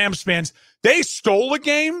exciting for Rams fans. They stole a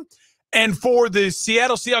game. And for the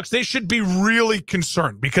Seattle Seahawks, they should be really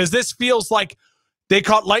concerned because this feels like they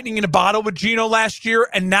caught lightning in a bottle with Geno last year,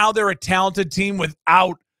 and now they're a talented team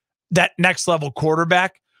without that next-level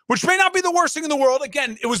quarterback, which may not be the worst thing in the world.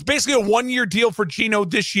 Again, it was basically a one-year deal for Geno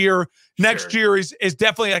this year. Next year is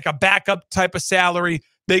definitely like a backup type of salary.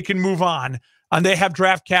 They can move on, and they have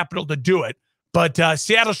draft capital to do it. But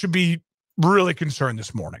Seattle should be really concerned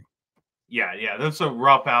this morning. Yeah, that's a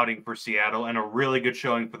rough outing for Seattle and a really good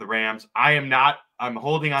showing for the Rams. I'm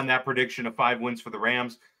holding on that prediction of 5 wins for the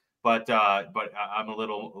Rams, but I'm a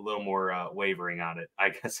little more wavering on it,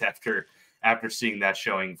 I guess, after seeing that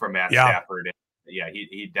showing from Matt Stafford. Yeah,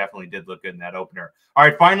 he definitely did look good in that opener. All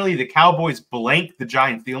right, finally, the Cowboys blanked the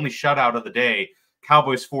Giants, the only shutout of the day.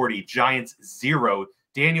 Cowboys 40, Giants 0.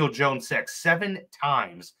 Daniel Jones sacked 7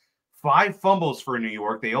 times, 5 fumbles for New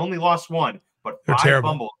York. They only lost 1, but 5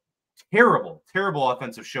 fumbles. Terrible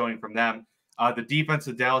offensive showing from them. The defense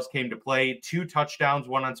of Dallas came to play. 2 touchdowns,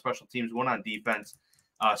 1 on special teams, 1 on defense,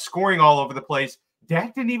 scoring all over the place.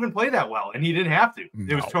 Dak didn't even play that well, and he didn't have to.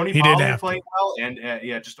 It was Tony Pollard playing well,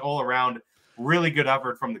 and just all around really good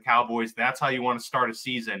effort from the Cowboys. That's how you want to start a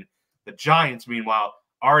season. The Giants, meanwhile,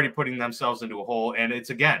 already putting themselves into a hole, and it's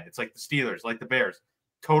like the Steelers, like the Bears.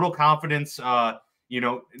 Total confidence,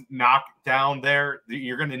 knock down there.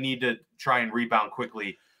 You're going to need to try and rebound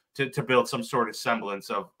quickly to build some sort of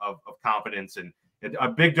semblance of confidence and a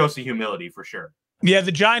big dose of humility for sure. Yeah,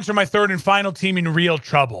 the Giants are my third and final team in real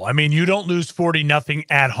trouble. I mean, you don't lose 40-0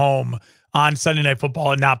 at home on Sunday Night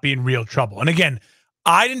Football and not be in real trouble. And again,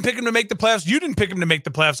 I didn't pick them to make the playoffs. You didn't pick them to make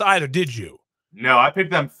the playoffs either, did you? No, I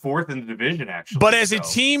picked them 4th in the division, actually. But as a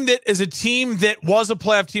team that was a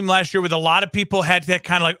playoff team last year with a lot of people had that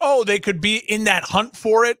kind of like, oh, they could be in that hunt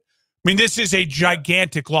for it. I mean, this is a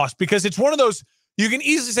gigantic loss because it's one of those, you can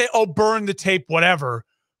easily say, oh, burn the tape, whatever.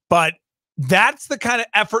 But that's the kind of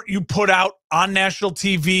effort you put out on national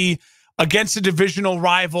TV against a divisional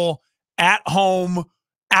rival at home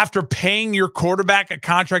after paying your quarterback a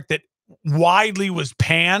contract that widely was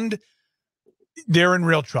panned. They're in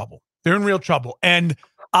real trouble. They're in real trouble. And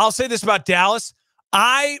I'll say this about Dallas.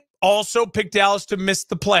 I also picked Dallas to miss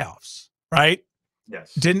the playoffs, right?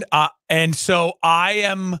 Yes. And so I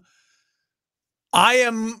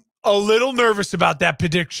am a little nervous about that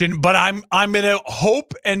prediction, but I'm going to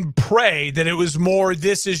hope and pray that it was more,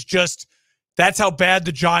 that's how bad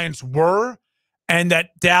the Giants were, and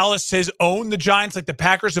that Dallas has owned the Giants like the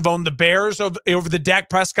Packers have owned the Bears over the Dak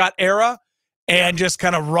Prescott era, and just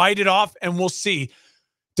kind of write it off, and we'll see.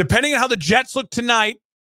 Depending on how the Jets look tonight,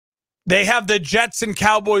 they have the Jets and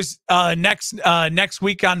Cowboys next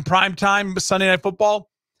week on primetime Sunday Night Football.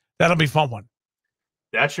 That'll be a fun one.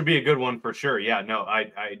 That should be a good one for sure. Yeah, no,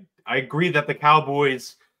 I agree that the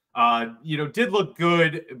Cowboys, did look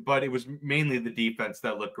good, but it was mainly the defense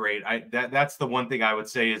that looked great. That's the one thing I would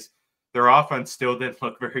say is their offense still didn't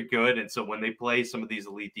look very good, and so when they play some of these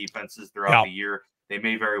elite defenses throughout the year, they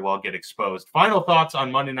may very well get exposed. Final thoughts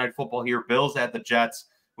on Monday Night Football here: Bills at the Jets.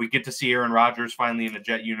 We get to see Aaron Rodgers finally in a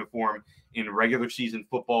Jet uniform in regular season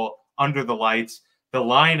football under the lights. The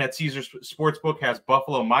line at Caesars Sportsbook has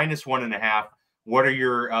Buffalo -1.5. What are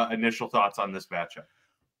your initial thoughts on this matchup?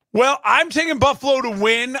 Well, I'm taking Buffalo to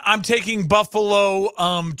win. I'm taking Buffalo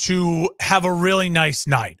to have a really nice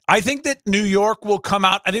night. I think that New York will come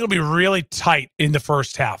out. I think it'll be really tight in the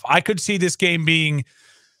first half. I could see this game being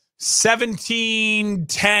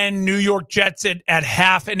 17-10 New York Jets at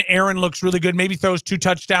half, and Aaron looks really good. Maybe throws 2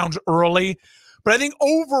 touchdowns early. But I think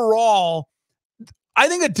overall,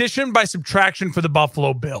 addition by subtraction for the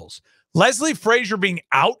Buffalo Bills. Leslie Frazier being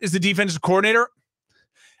out as the defensive coordinator,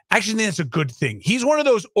 I actually think that's a good thing. He's one of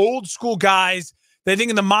those old school guys that I think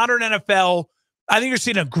in the modern NFL, I think you're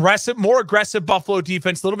seeing more aggressive Buffalo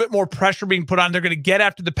defense, a little bit more pressure being put on. They're going to get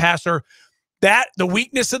after the passer. The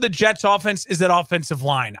weakness of the Jets offense is that offensive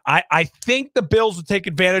line. I think the Bills will take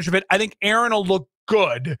advantage of it. I think Aaron will look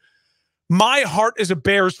good. My heart as a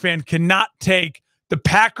Bears fan cannot take the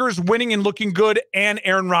Packers winning and looking good and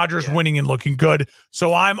Aaron Rodgers winning and looking good.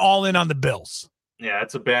 So I'm all in on the Bills. Yeah,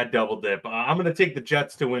 it's a bad double dip. I'm going to take the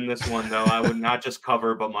Jets to win this one, though. I would not just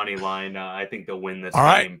cover, but money line. I think they'll win this game.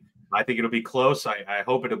 Right. I think it'll be close. I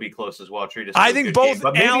hope it'll be close as well. I think both,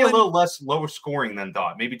 but maybe a little lower scoring than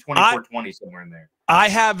thought. Maybe 24-20 somewhere in there. I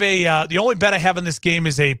have the only bet I have in this game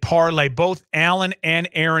is a parlay. Both Allen and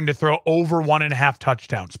Aaron to throw over 1.5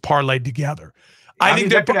 touchdowns parlayed together. I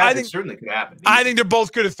think certainly could happen. I think they're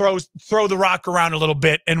both going to throw the rock around a little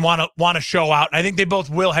bit and want to show out. I think they both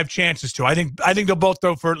will have chances to. I think they'll both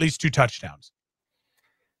throw for at least 2 touchdowns.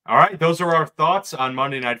 All right, those are our thoughts on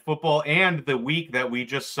Monday Night Football and the week that we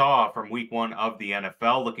just saw from week 1 of the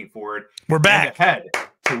NFL. Looking forward. We're back. Ahead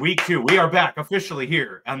to week 2. We are back officially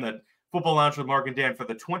here on the Football Lounge with Mark and Dan for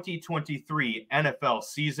the 2023 NFL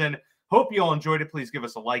season. Hope you all enjoyed it. Please give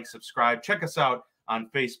us a like, subscribe. Check us out on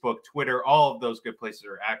Facebook, Twitter, all of those good places,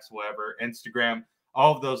 or X, whatever, Instagram,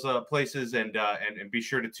 all of those places, and be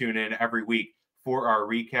sure to tune in every week for our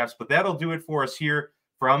recaps. But that'll do it for us here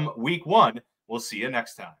from week 1. We'll see you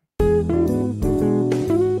next time.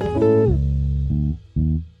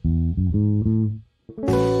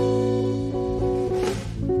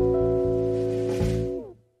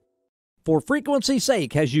 For frequency's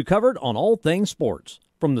sake has you covered on all things sports.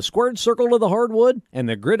 From the squared circle to the hardwood and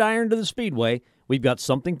the gridiron to the speedway, we've got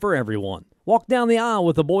something for everyone. Walk down the aisle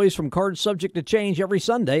with the boys from Cards Subject to Change every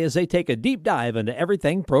Sunday as they take a deep dive into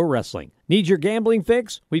everything pro wrestling. Need your gambling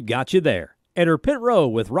fix? We've got you there. Enter Pit Row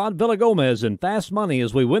with Rod Villagomez and Fast Money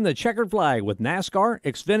as we win the checkered flag with NASCAR,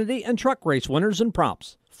 Xfinity, and truck race winners and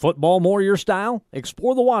props. Football more your style?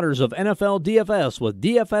 Explore the waters of NFL DFS with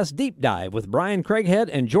DFS Deep Dive with Brian Craighead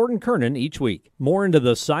and Jordan Kernan each week. More into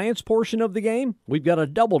the science portion of the game? We've got a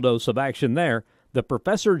double dose of action there. The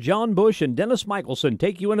Professor John Bush and Dennis Michelson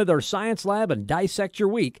take you into their science lab and dissect your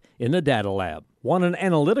week in the data lab. Want an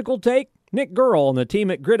analytical take? Nick Gurl and the team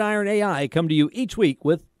at Gridiron AI come to you each week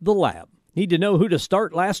with The Lab. Need to know who to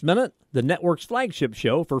start last minute? The network's flagship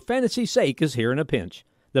show, For Fantasy's Sake, is here in a pinch.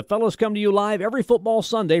 The fellows come to you live every football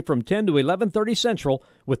Sunday from 10 to 11:30 Central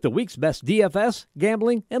with the week's best DFS,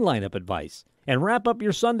 gambling, and lineup advice. And wrap up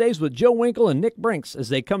your Sundays with Joe Winkle and Nick Brinks as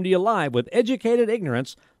they come to you live with educated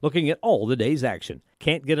ignorance looking at all the day's action.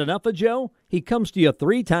 Can't get enough of Joe? He comes to you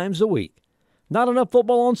 3 times a week. Not enough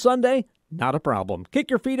football on Sunday? Not a problem. Kick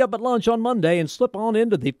your feet up at lunch on Monday and slip on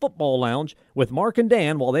into the Football Lounge with Mark and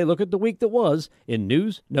Dan while they look at the week that was in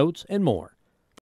news, notes, and more.